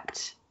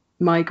expect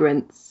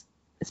migrants,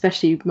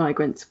 especially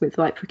migrants with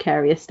like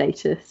precarious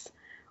status,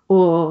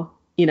 or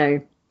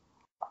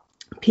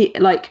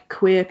like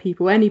queer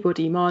people,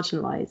 anybody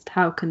marginalised,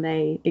 how can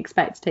they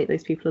expect to take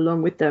those people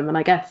along with them? And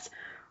I guess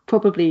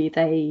probably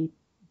they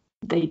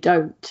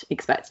don't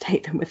expect to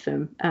take them with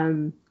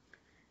them,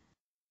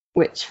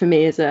 which for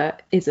me is a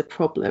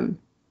problem.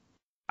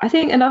 I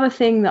think another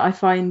thing that I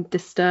find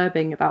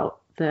disturbing about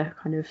the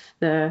kind of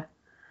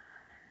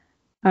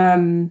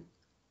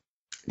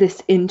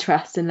this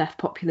interest in left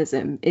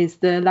populism is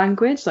the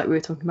language, like we were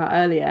talking about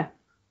earlier.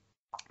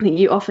 I think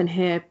you often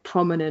hear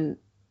prominent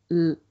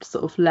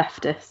sort of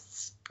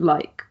leftists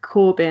like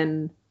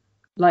Corbyn,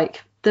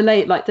 like the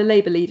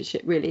Labour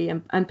leadership really,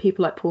 and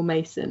people like Paul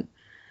Mason,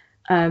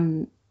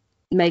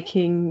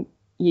 making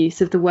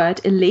use of the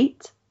word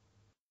elite,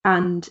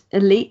 and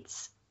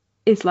elites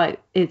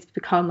it's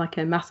become like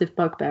a massive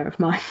bugbear of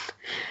mine.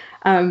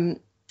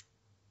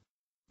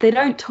 They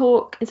don't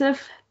talk, instead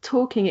of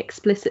talking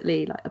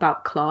explicitly like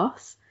about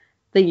class,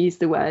 they use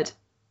the word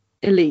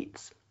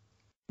elites,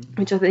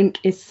 which I think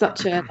is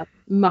such a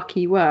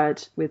mucky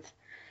word with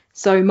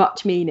so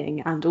much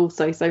meaning and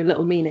also so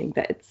little meaning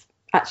that it's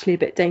actually a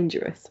bit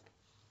dangerous.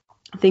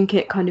 I think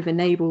it kind of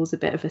enables a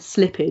bit of a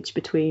slippage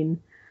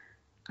between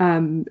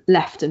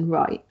left and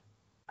right.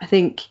 I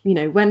think,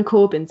 when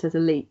Corbyn says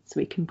elites,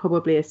 we can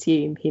probably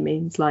assume he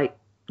means like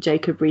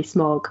Jacob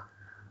Rees-Mogg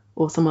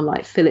or someone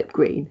like Philip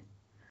Green.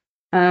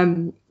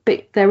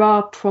 But there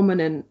are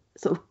prominent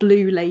sort of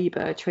blue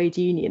Labour trade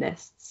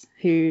unionists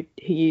who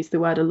use the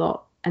word a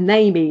lot, and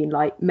they mean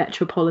like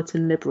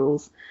metropolitan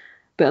liberals,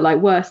 but like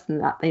worse than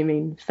that, they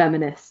mean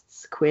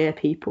feminists, queer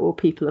people,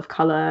 people of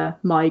colour,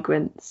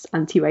 migrants,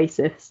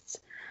 anti-racists.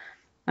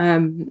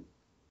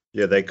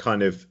 Yeah, they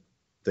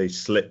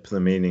slip the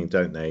meaning,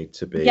 don't they,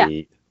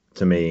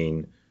 to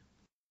mean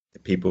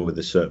people with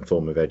a certain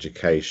form of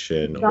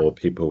education, or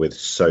people with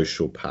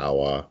social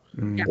power,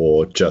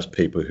 or just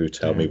people who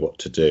tell me what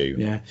to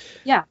do.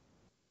 Yeah.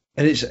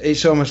 And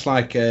it's almost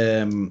like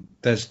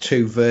there's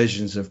two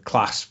versions of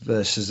class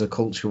versus a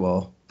culture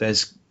war.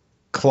 There's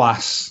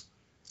class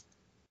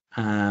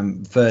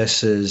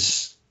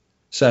versus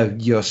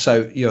your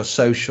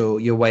social,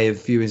 your way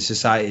of viewing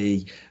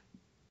society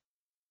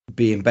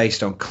being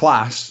based on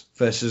class,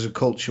 versus a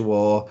culture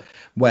war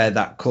where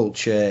that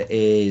culture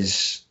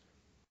is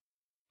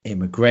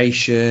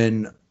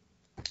immigration,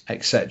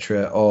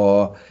 etc.,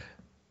 or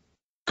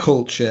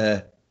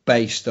culture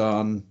based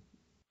on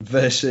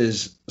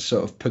versus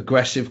sort of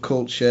progressive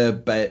culture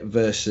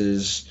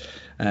versus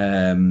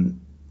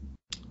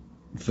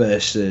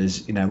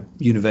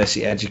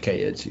university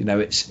educated.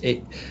 It's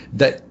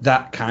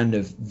that kind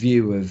of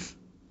view of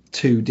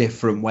two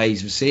different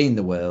ways of seeing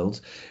the world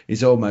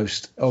is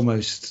almost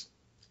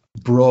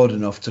broad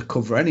enough to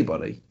cover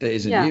anybody that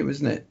isn't you,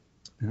 isn't it?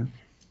 Yeah.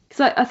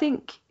 So I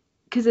think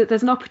because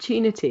there's an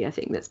opportunity, I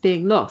think, that's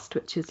being lost,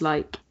 which is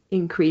like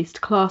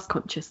increased class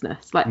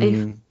consciousness. Like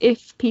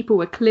if people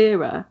were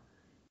clearer,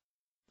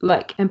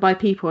 like, and by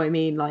people I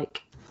mean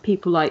like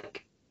people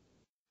like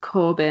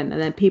Corbyn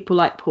and then people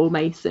like Paul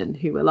Mason,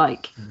 who were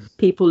like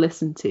people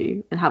listen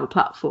to and have a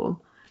platform,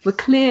 were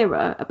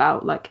clearer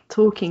about like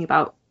talking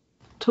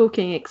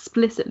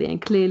explicitly and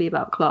clearly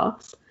about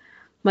class,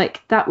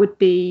 Like that would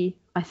be,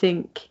 I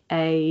think,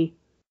 that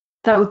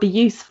would be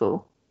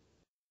useful,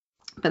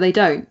 but they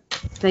don't.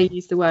 They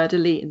use the word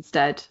elite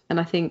instead, and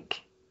I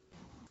think,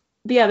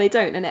 yeah, they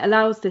don't, and it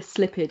allows this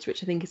slippage,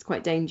 which I think is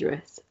quite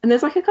dangerous. And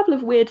there's like a couple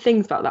of weird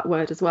things about that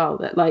word as well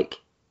that like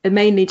are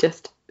mainly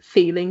just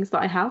feelings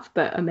that I have,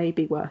 but are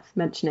maybe worth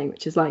mentioning,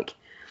 which is like,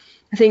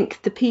 I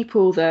think the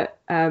people that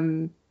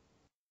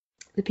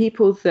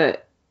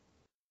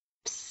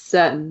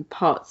certain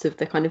parts of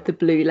the kind of the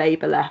blue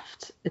Labour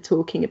left are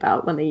talking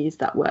about when they use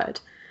that word,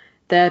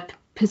 they're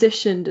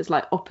positioned as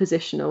like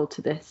oppositional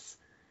to this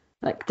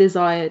like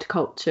desired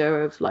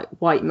culture of like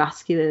white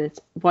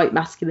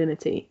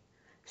masculinity.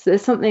 So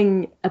there's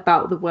something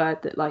about the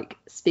word that like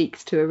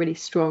speaks to a really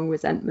strong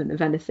resentment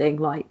of anything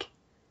like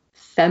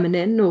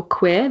feminine or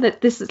queer.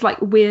 That this is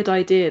like a weird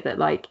idea that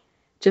like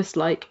just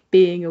like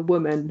being a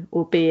woman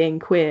or being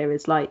queer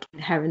is like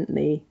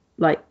inherently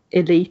like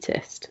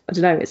elitist. I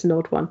don't know, it's an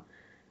odd one.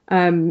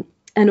 And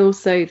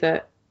also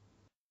that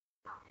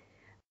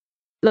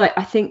like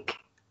I think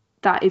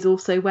that is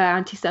also where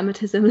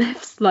anti-Semitism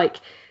lives. Like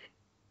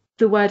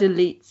the word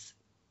elites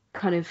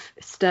kind of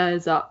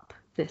stirs up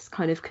this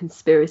kind of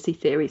conspiracy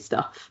theory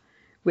stuff,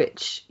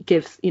 which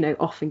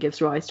often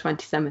gives rise to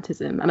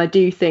anti-Semitism. And I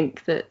do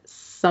think that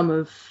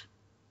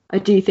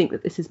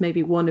this is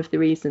maybe one of the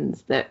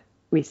reasons that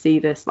we see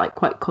this like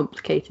quite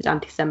complicated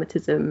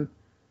anti-Semitism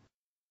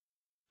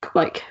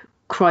like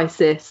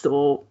crisis,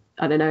 or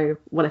I don't know,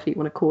 whatever you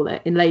want to call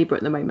it, in Labour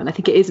at the moment. I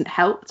think it isn't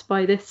helped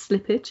by this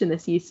slippage and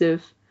this use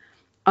of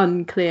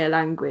unclear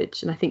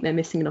language, and I think they're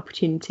missing an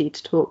opportunity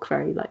to talk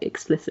very like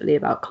explicitly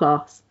about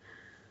class.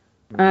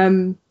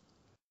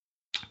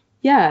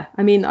 Yeah,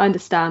 I mean, I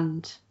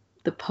understand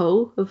the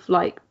pull of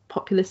like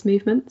populist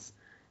movements.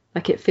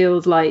 Like it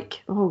feels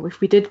like, oh, if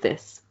we did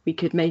this, we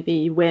could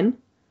maybe win,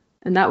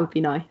 and that would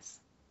be nice.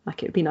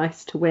 Like it'd be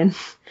nice to win.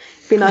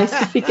 It'd be nice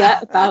to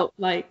forget about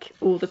like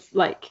all the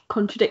like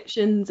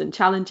contradictions and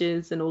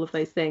challenges and all of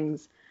those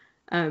things,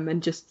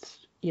 and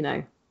just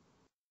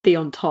be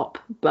on top.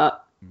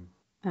 But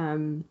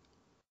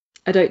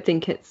I don't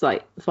think it's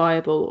like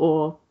viable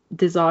or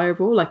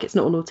desirable. Like it's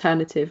not an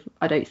alternative,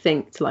 I don't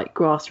think, to like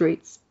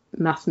grassroots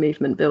mass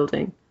movement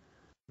building.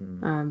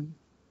 I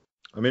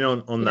mean,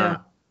 on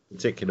that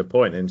particular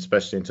point, and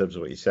especially in terms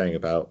of what you're saying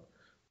about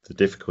the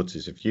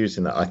difficulties of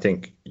using that, I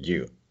think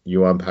you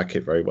unpack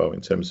it very well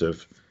in terms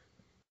of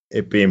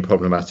it being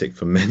problematic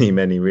for many,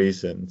 many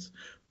reasons.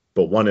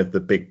 But one of the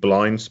big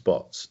blind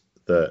spots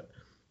that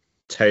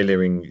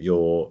tailoring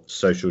your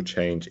social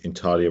change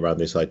entirely around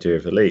this idea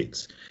of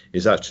elites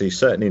is actually,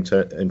 certainly in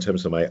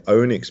terms of my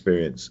own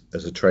experience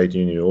as a trade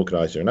union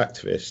organizer and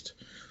activist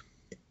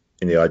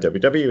in the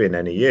IWW, in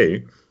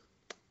NEU,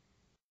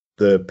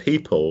 the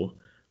people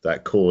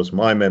that cause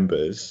my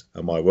members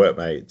and my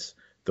workmates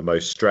the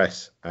most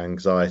stress,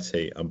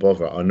 anxiety and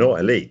bother are not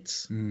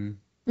elites.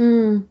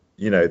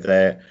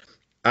 They're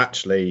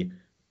actually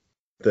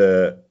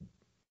the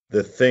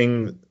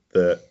thing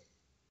that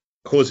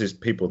causes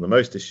people the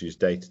most issues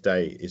day to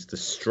day is the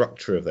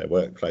structure of their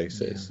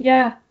workplaces,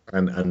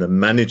 and the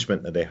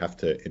management that they have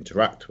to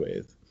interact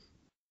with.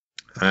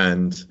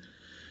 And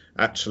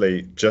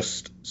actually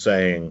just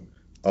saying,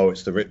 oh,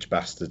 it's the rich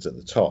bastards at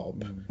the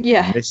top,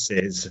 this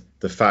is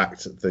the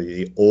fact that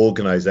the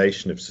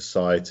organization of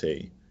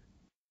society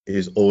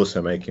is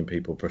also making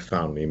people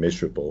profoundly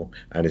miserable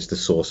and is the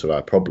source of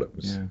our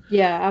problems.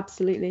 Yeah,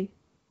 absolutely.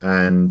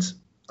 And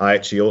I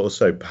actually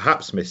also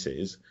perhaps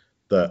misses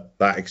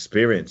that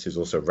experience is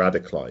also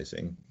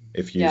radicalizing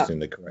if used in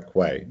the correct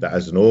way. That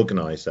as an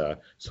organizer,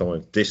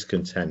 someone's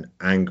discontent,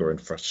 anger and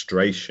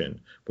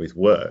frustration with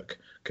work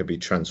can be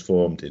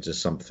transformed into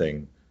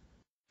something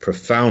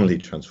profoundly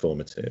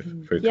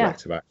transformative through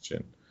collective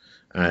action.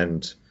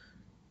 And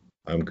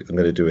I'm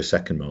going to do a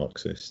second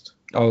Marxist.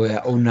 Oh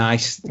yeah! Oh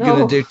nice! You're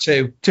going to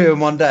do two in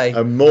one day.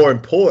 And more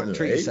importantly,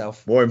 treat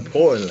yourself.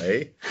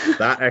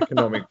 That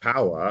economic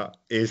power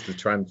is the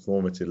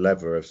transformative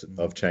lever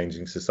of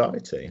changing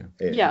society.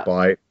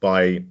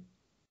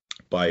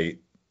 By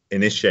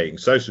initiating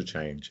social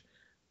change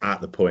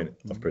at the point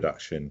of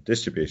production,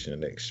 distribution,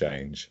 and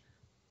exchange,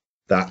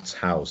 that's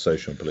how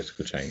social and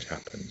political change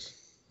happens.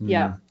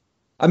 Yeah.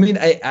 I mean,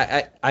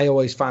 I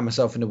always find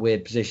myself in a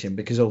weird position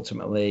because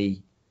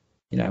ultimately,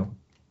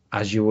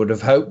 as you would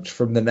have hoped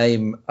from the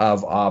name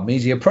of our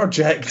media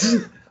project,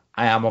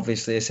 I am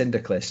obviously a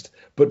syndicalist.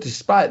 But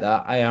despite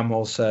that, I am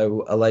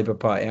also a Labour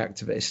Party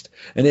activist.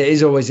 And it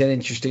is always an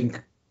interesting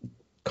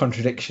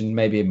contradiction,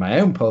 maybe in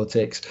my own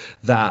politics,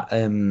 that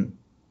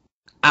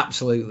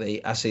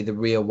absolutely I see the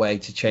real way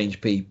to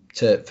change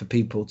for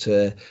people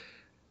to,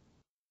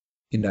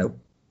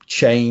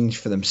 change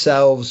for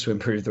themselves, to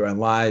improve their own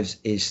lives,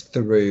 is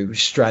through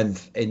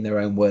strength in their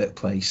own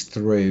workplace,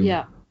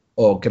 through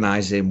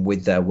organising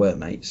with their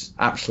workmates.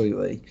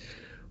 Absolutely.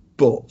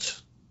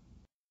 But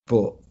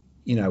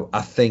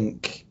I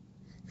think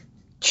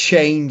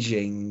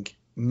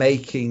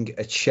making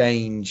a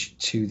change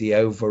to the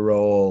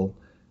overall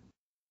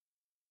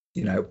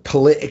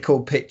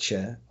political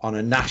picture on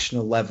a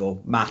national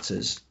level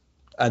matters.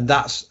 And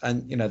that's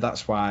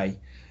why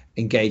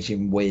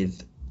engaging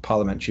with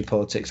parliamentary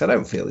politics, I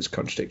don't feel is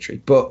contradictory.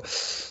 But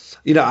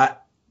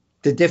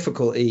the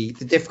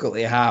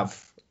difficulty I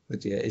have,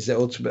 Lydia, is that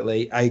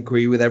ultimately I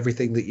agree with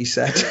everything that you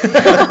said.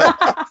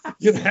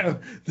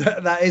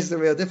 That is the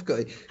real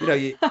difficulty.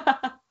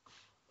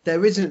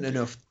 There isn't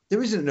enough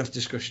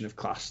discussion of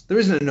class. There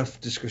isn't enough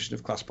discussion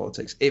of class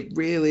politics. It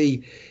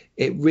really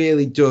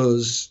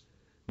does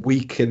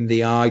weaken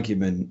the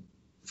argument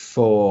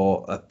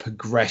for a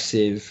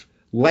progressive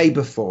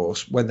labour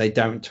force when they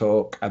don't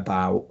talk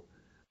about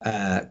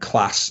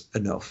class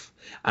enough.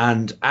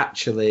 And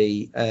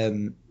actually,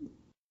 and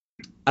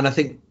I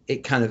think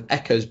it kind of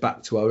echoes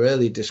back to our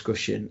earlier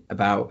discussion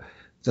about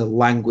the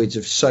language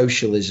of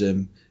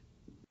socialism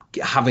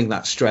having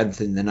that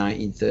strength in the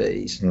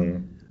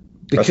 1930s.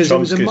 Because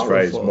that's Chomsky's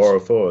phrase, moral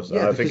force.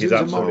 Yeah, I think he's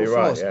absolutely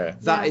right. Yeah.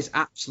 That is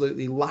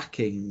absolutely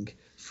lacking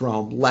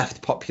from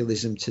left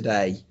populism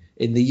today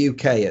in the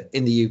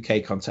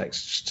UK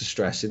context, to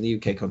stress, in the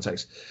UK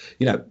context.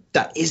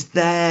 That is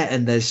there,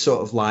 and there's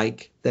sort of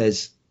like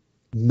there's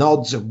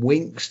nods and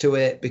winks to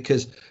it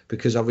because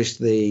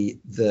obviously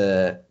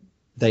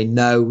they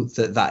know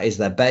that is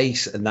their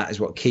base and that is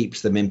what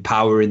keeps them in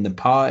power in the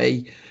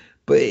party.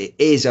 But it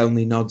is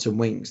only nods and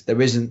winks. There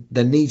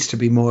needs to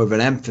be more of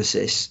an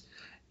emphasis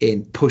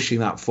in pushing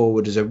that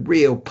forward as a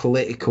real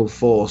political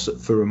force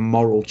for a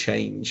moral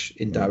change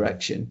in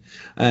direction.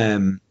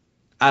 And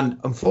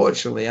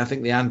unfortunately, I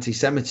think the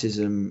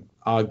anti-Semitism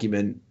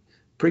argument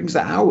brings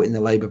that out in the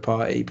Labour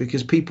Party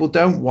because people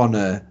don't want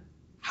to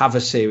have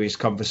a serious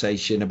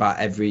conversation about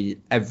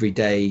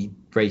everyday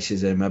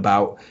racism,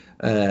 about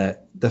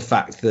the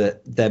fact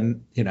that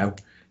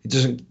it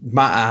doesn't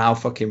matter how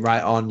fucking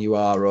right on you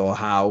are or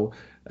how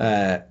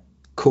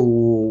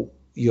cool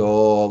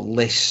your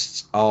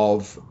list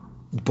of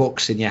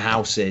books in your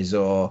house is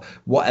or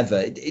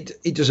whatever.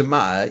 It doesn't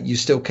matter. You're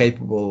still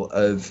capable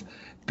of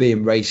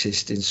being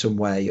racist in some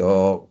way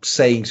or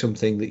saying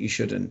something that you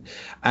shouldn't.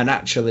 And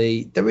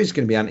actually, there is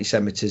going to be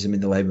anti-Semitism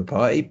in the Labour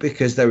Party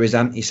because there is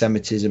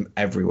anti-Semitism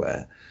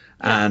everywhere.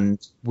 And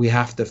we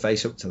have to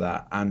face up to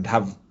that and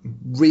have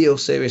real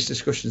serious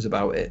discussions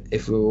about it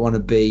if we want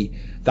to be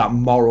that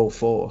moral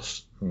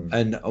force.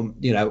 And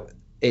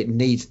it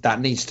needs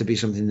to be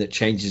something that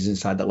changes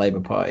inside the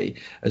Labour Party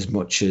as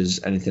much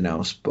as anything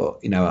else.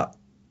 But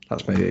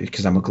that's maybe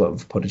because I'm a glutton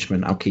for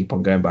punishment. I'll keep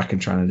on going back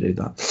and trying to do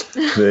that.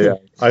 Yeah,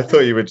 I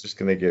thought you were just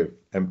going to give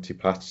empty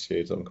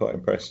platitudes. I'm quite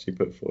impressed you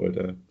put forward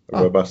a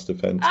robust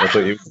defence. I thought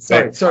you would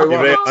say, sorry,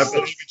 I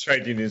believe in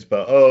trade unions,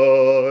 but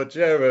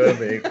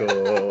Jeremy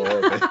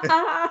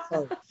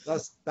Corbyn.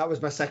 That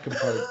was my second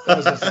point.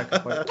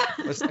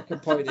 My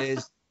second point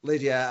is,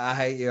 Lydia, I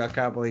hate you. I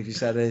can't believe you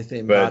said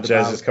anything bad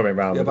Jez about... is coming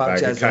round with a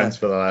bag of cans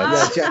for the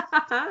lads. Yeah,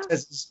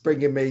 Jez is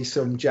bringing me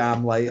some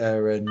jam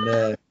later,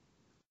 and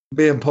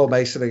me and Paul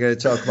Mason are going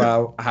to talk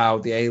about how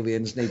the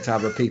aliens need to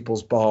have a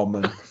people's bomb.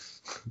 And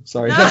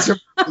sorry, that's a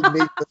really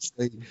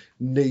needlessly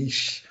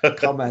niche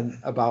comment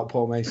about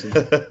Paul Mason.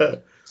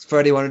 For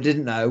anyone who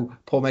didn't know,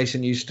 Paul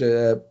Mason used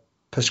to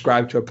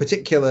prescribe to a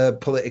particular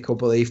political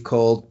belief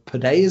called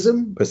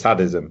Posadism.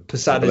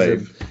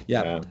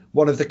 Yeah.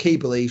 One of the key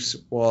beliefs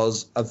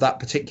of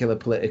that particular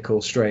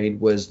political strain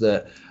was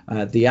that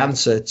the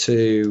answer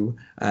to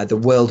the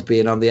world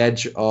being on the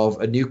edge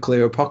of a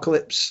nuclear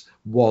apocalypse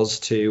was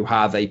to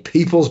have a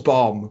people's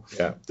bomb.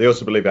 Yeah, they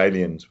also believe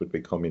aliens would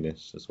be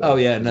communists as well. Oh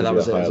yeah, no, that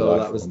was it as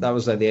well. That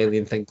was where the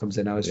alien thing comes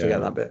in. I always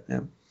forget that bit. Yeah.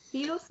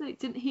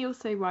 Didn't he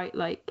also write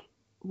like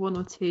one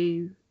or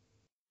two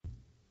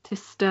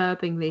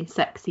disturbingly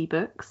sexy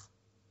books?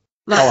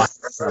 Like,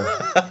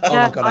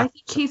 my God, I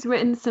think he's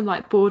written some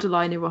like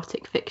borderline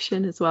erotic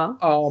fiction as well.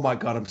 Oh my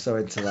God, I'm so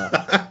into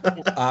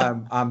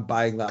that. I'm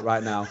buying that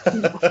right now.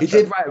 He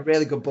did write a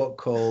really good book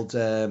called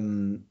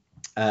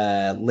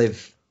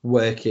Live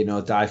Working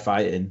or Die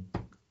Fighting.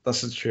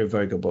 That's actually a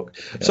very good book.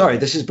 Yeah. Sorry,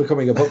 this is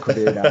becoming a book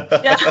review now.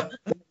 Yeah.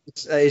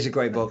 It is a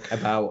great book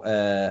about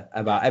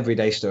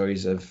everyday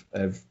stories of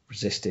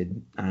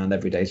resisting and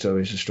everyday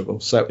stories of struggle.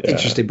 So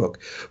interesting book.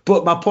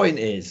 But my point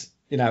is,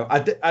 there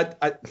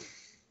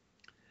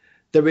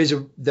is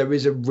a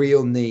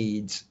real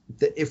need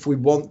that if we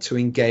want to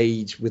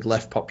engage with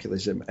left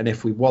populism and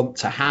if we want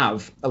to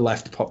have a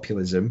left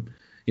populism,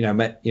 we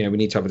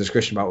need to have a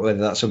discussion about whether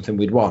that's something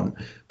we'd want.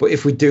 But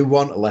if we do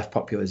want a left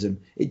populism,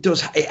 it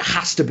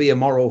has to be a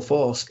moral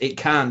force. It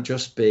can't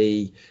just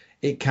be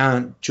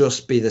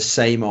the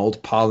same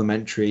old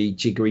parliamentary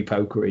jiggery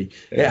pokery.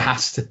 Yeah. It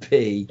has to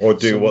be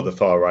what the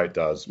far right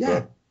does,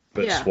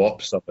 but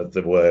swap some of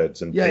the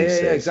words and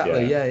pieces. Yeah,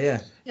 exactly.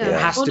 Yeah. It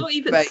has or to not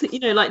even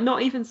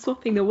not even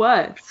swapping the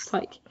words,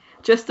 like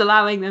just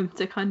allowing them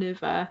to kind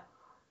of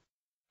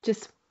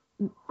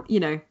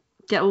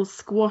get all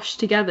squashed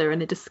together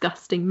in a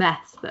disgusting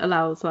mess that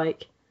allows some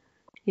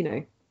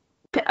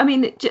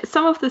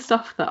of the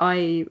stuff that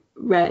I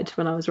read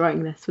when I was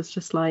writing this was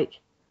just like,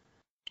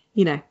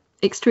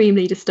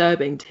 extremely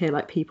disturbing to hear,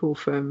 like people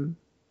from,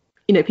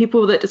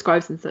 people that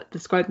describe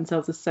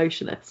themselves as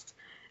socialists,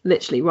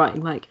 literally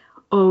writing like,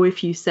 oh,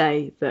 if you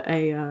say that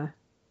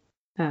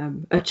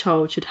a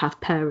child should have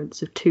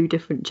parents of 2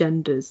 different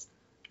genders,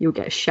 you'll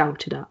get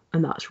shouted at,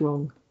 and that's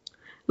wrong.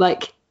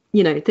 Like,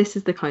 this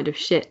is the kind of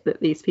shit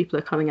that these people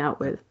are coming out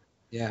with.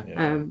 Yeah.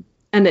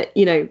 And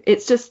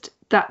it's just,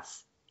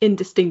 that's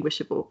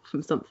indistinguishable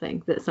from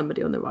something that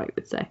somebody on the right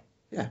would say.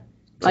 Yeah.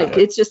 Like,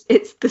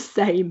 it's the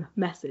same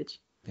message.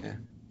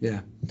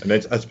 Yeah. And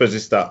I suppose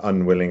it's that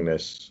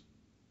unwillingness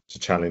to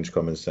challenge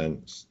common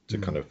sense, to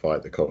kind of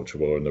fight the culture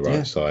war on the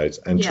right side,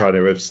 and try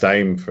to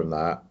abstain from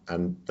that.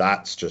 And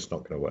that's just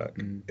not going to work.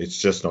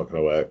 It's just not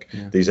going to work.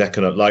 These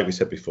like we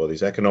said before,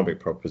 these economic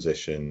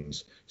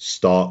propositions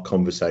start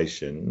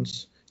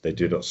conversations. They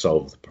do not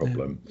solve the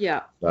problem.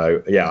 Yeah.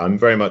 So I'm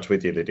very much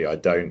with you, Lydia. I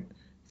don't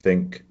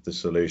think the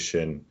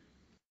solution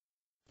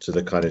to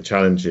the kind of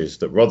challenges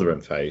that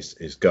Rotherham face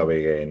is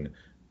going in,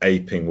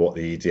 aping what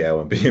the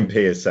EDL and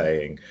BNP are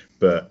saying,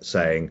 but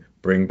saying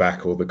bring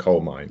back all the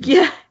coal mines.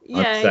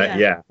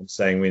 I'm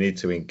saying we need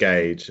to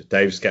engage.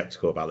 Dave's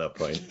skeptical about that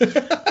point.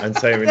 I'm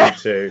saying we need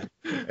to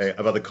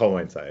about the coal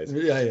mines, that is.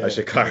 I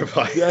should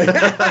clarify.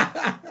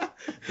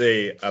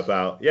 It's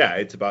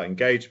about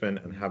engagement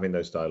and having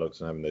those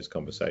dialogues and having those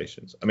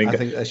conversations. I mean, I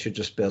think they should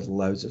just build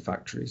loads of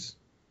factories.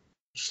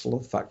 Just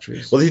love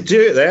factories. Well,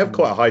 they have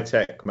quite a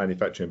high-tech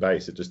manufacturing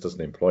base. It just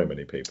doesn't employ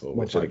many people,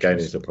 which again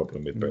is a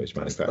problem with British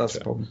manufacturing. That's the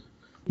problem.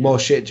 More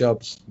shit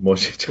jobs. But,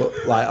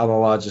 like, on a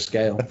larger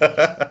scale.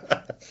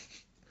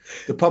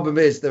 The problem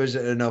is there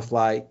isn't enough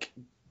like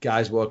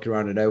guys walking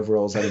around in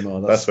overalls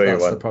anymore. That's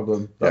the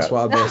problem. That's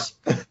what I miss.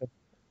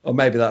 Or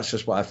maybe that's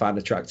just what I find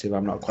attractive.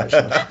 I'm not quite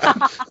sure.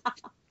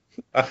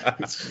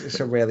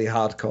 It's a really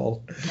hard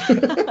call.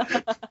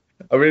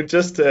 I mean,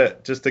 just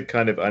to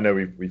kind of, I know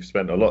we've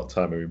spent a lot of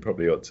time, and we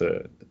probably ought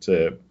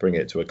to bring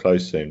it to a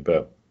close soon.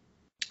 But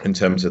in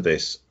terms of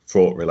this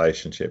fraught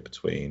relationship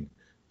between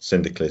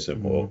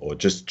syndicalism or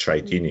just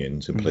trade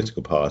unions and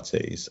political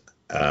parties,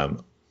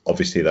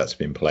 obviously that's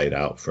been played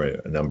out for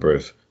a number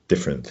of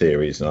different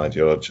theories and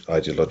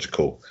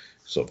ideological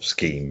sort of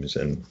schemes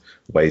and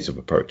ways of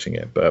approaching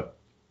it. But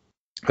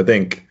I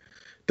think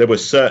there were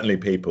certainly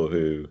people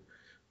who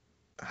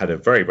had a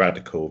very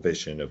radical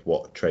vision of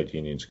what trade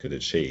unions could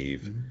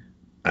achieve,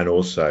 and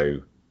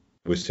also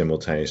was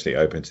simultaneously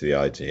open to the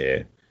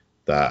idea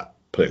that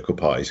political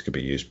parties could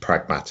be used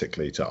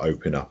pragmatically to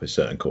open up a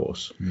certain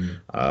course.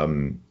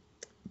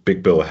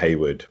 Big Bill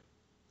Hayward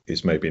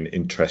is maybe an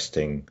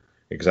interesting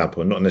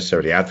example, not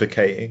necessarily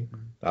advocating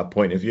that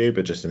point of view,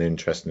 but just an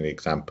interesting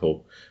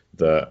example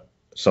that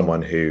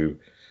someone who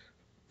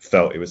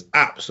felt it was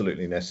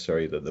absolutely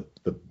necessary that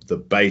the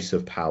base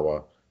of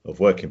power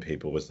of working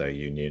people was their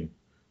union,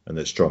 and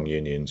that strong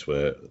unions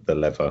were the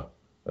lever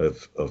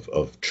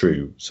of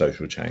true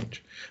social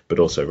change, but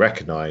also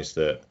recognise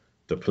that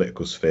the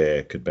political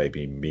sphere could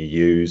maybe be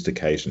used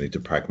occasionally to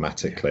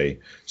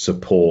pragmatically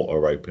support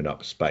or open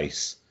up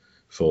space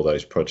for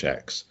those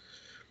projects.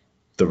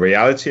 The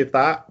reality of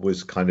that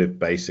was kind of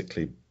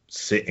basically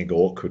sitting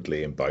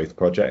awkwardly in both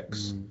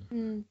projects.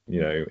 In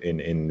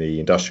the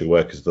industrial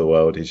workers of the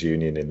world, his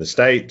union in the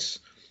States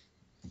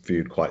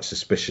viewed quite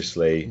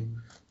suspiciously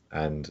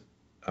and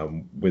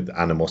with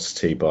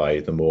animosity by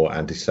the more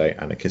anti-state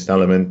anarchist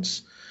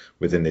elements.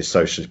 Within his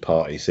socialist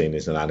party, seen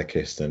as an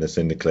anarchist and a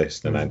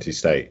syndicalist and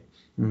anti-state.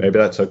 Maybe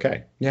that's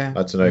okay. Yeah,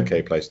 that's an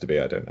okay place to be.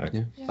 I don't know.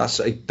 Yeah.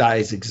 That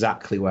is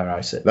exactly where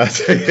I sit. That's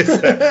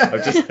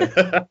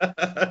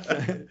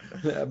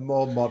a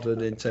more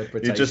modern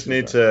interpretation. You just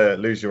need to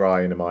lose your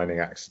eye in a mining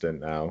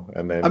accident now,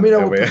 and then. I mean,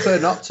 I would prefer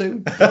not to.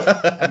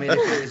 But, I mean, if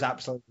it is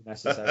absolutely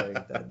necessary,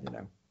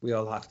 then we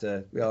all have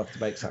to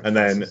make sacrifices. And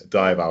then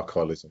die of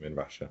alcoholism in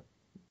Russia.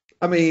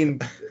 I mean,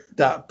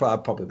 that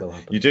probably will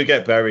happen. You do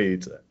get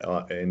buried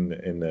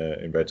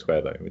in Red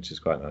Square though, which is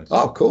quite nice.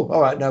 Oh, cool.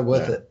 All right, no,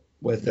 worth it.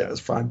 Worth it. That's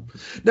fine.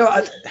 No,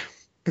 I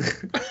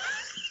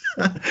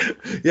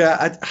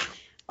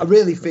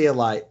really feel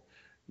like,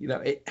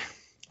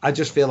 I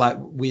just feel like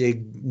we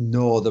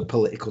ignore the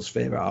political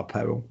sphere at our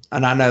peril.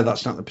 And I know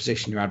that's not the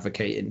position you're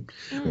advocating,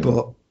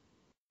 but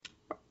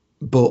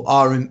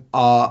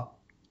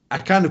I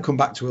kind of come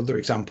back to other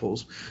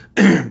examples.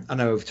 I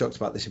know we've talked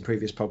about this in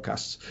previous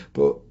podcasts,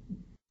 but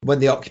when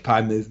the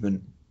Occupy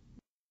movement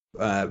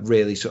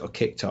really sort of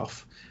kicked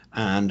off,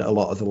 and a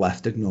lot of the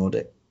left ignored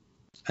it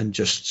and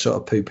just sort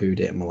of poo-pooed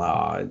it, and were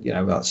like,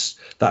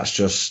 that's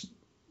just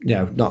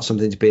not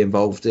something to be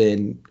involved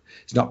in.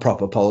 It's not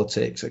proper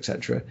politics,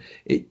 etc.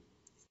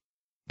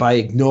 By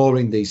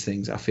ignoring these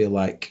things, I feel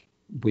like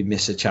we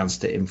miss a chance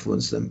to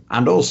influence them,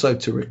 and also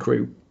to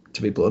recruit.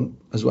 To be blunt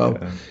as well, I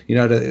don't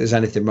think there's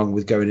anything wrong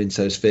with going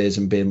into those spheres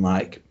and being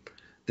like,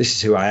 this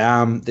is who I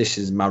am, this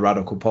is my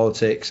radical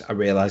politics. I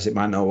realise it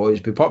might not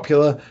always be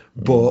popular,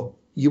 but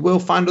you will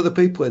find other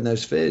people in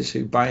those spheres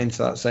who buy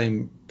into that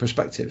same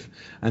perspective,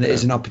 and it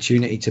is an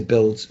opportunity to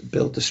build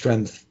the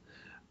strength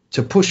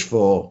to push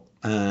for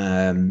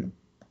a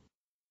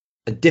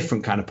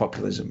different kind of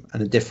populism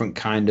and a different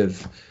kind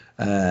of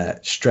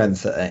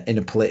strength in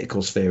a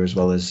political sphere as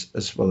well as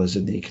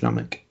in the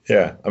economic.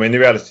 Yeah, I mean, the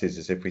reality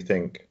is if we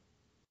think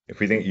if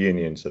we think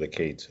unions are the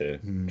key to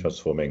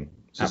transforming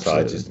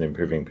societies Absolutely. and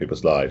improving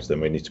people's lives, then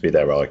we need to be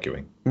there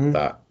arguing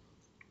that.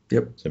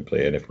 Yep.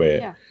 Simply. And if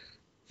we're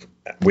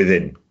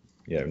within,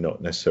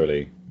 not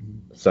necessarily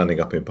standing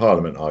up in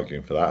Parliament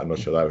arguing for that, I'm not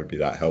sure that would be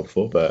that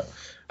helpful, but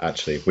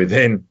actually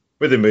within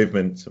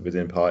movements,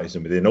 within parties,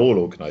 and within all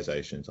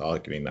organisations,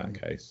 arguing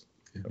that case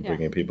and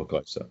bringing people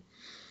closer.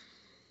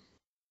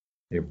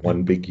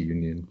 One big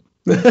union.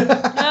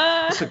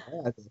 That's a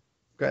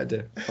great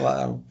idea. I like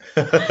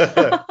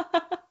that one.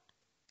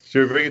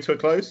 Should we bring it to a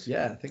close?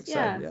 Yeah, I think so.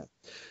 Yeah.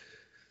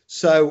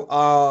 So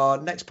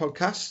our next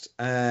podcast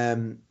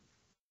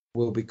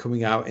will be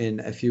coming out in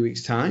a few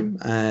weeks' time.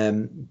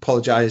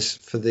 Apologise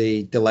for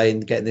the delay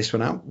in getting this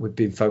one out. We've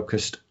been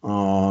focused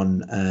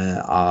on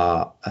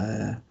our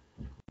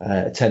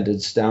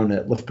attendance down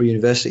at Loughborough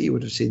University. You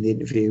would have seen the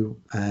interview,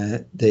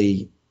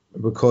 the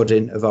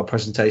recording of our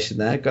presentation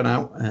there gone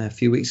out a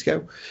few weeks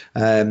ago,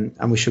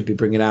 and we should be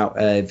bringing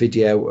out a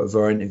video of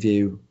our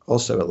interview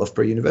also at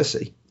Loughborough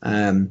University.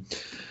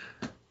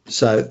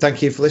 So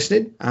thank you for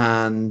listening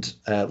and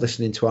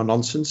listening to our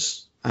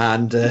nonsense,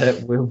 and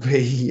we'll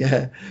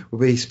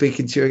be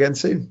speaking to you again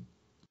soon.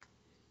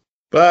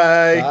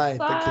 Bye.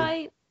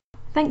 Bye.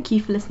 Thank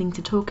you for listening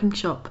to Talking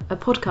Shop, a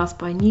podcast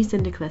by New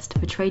Syndicalist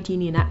for trade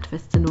union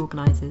activists and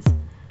organisers.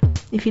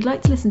 If you'd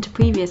like to listen to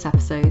previous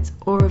episodes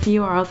or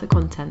review our other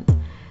content,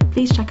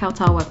 please check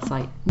out our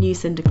website,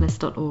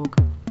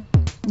 newsyndicalist.org.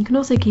 You can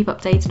also keep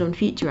updated on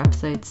future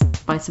episodes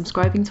by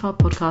subscribing to our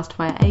podcast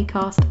via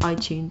Acast,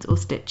 iTunes or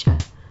Stitcher.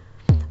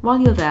 While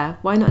you're there,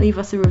 why not leave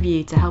us a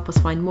review to help us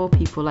find more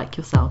people like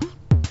yourself?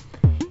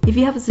 If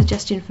you have a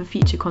suggestion for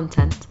future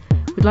content,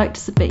 would like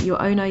to submit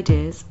your own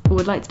ideas, or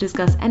would like to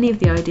discuss any of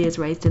the ideas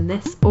raised in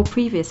this or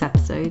previous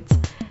episodes,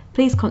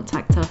 please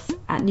contact us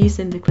at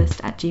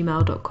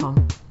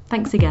newsyndicalist@gmail.com.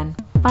 Thanks again.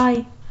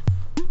 Bye.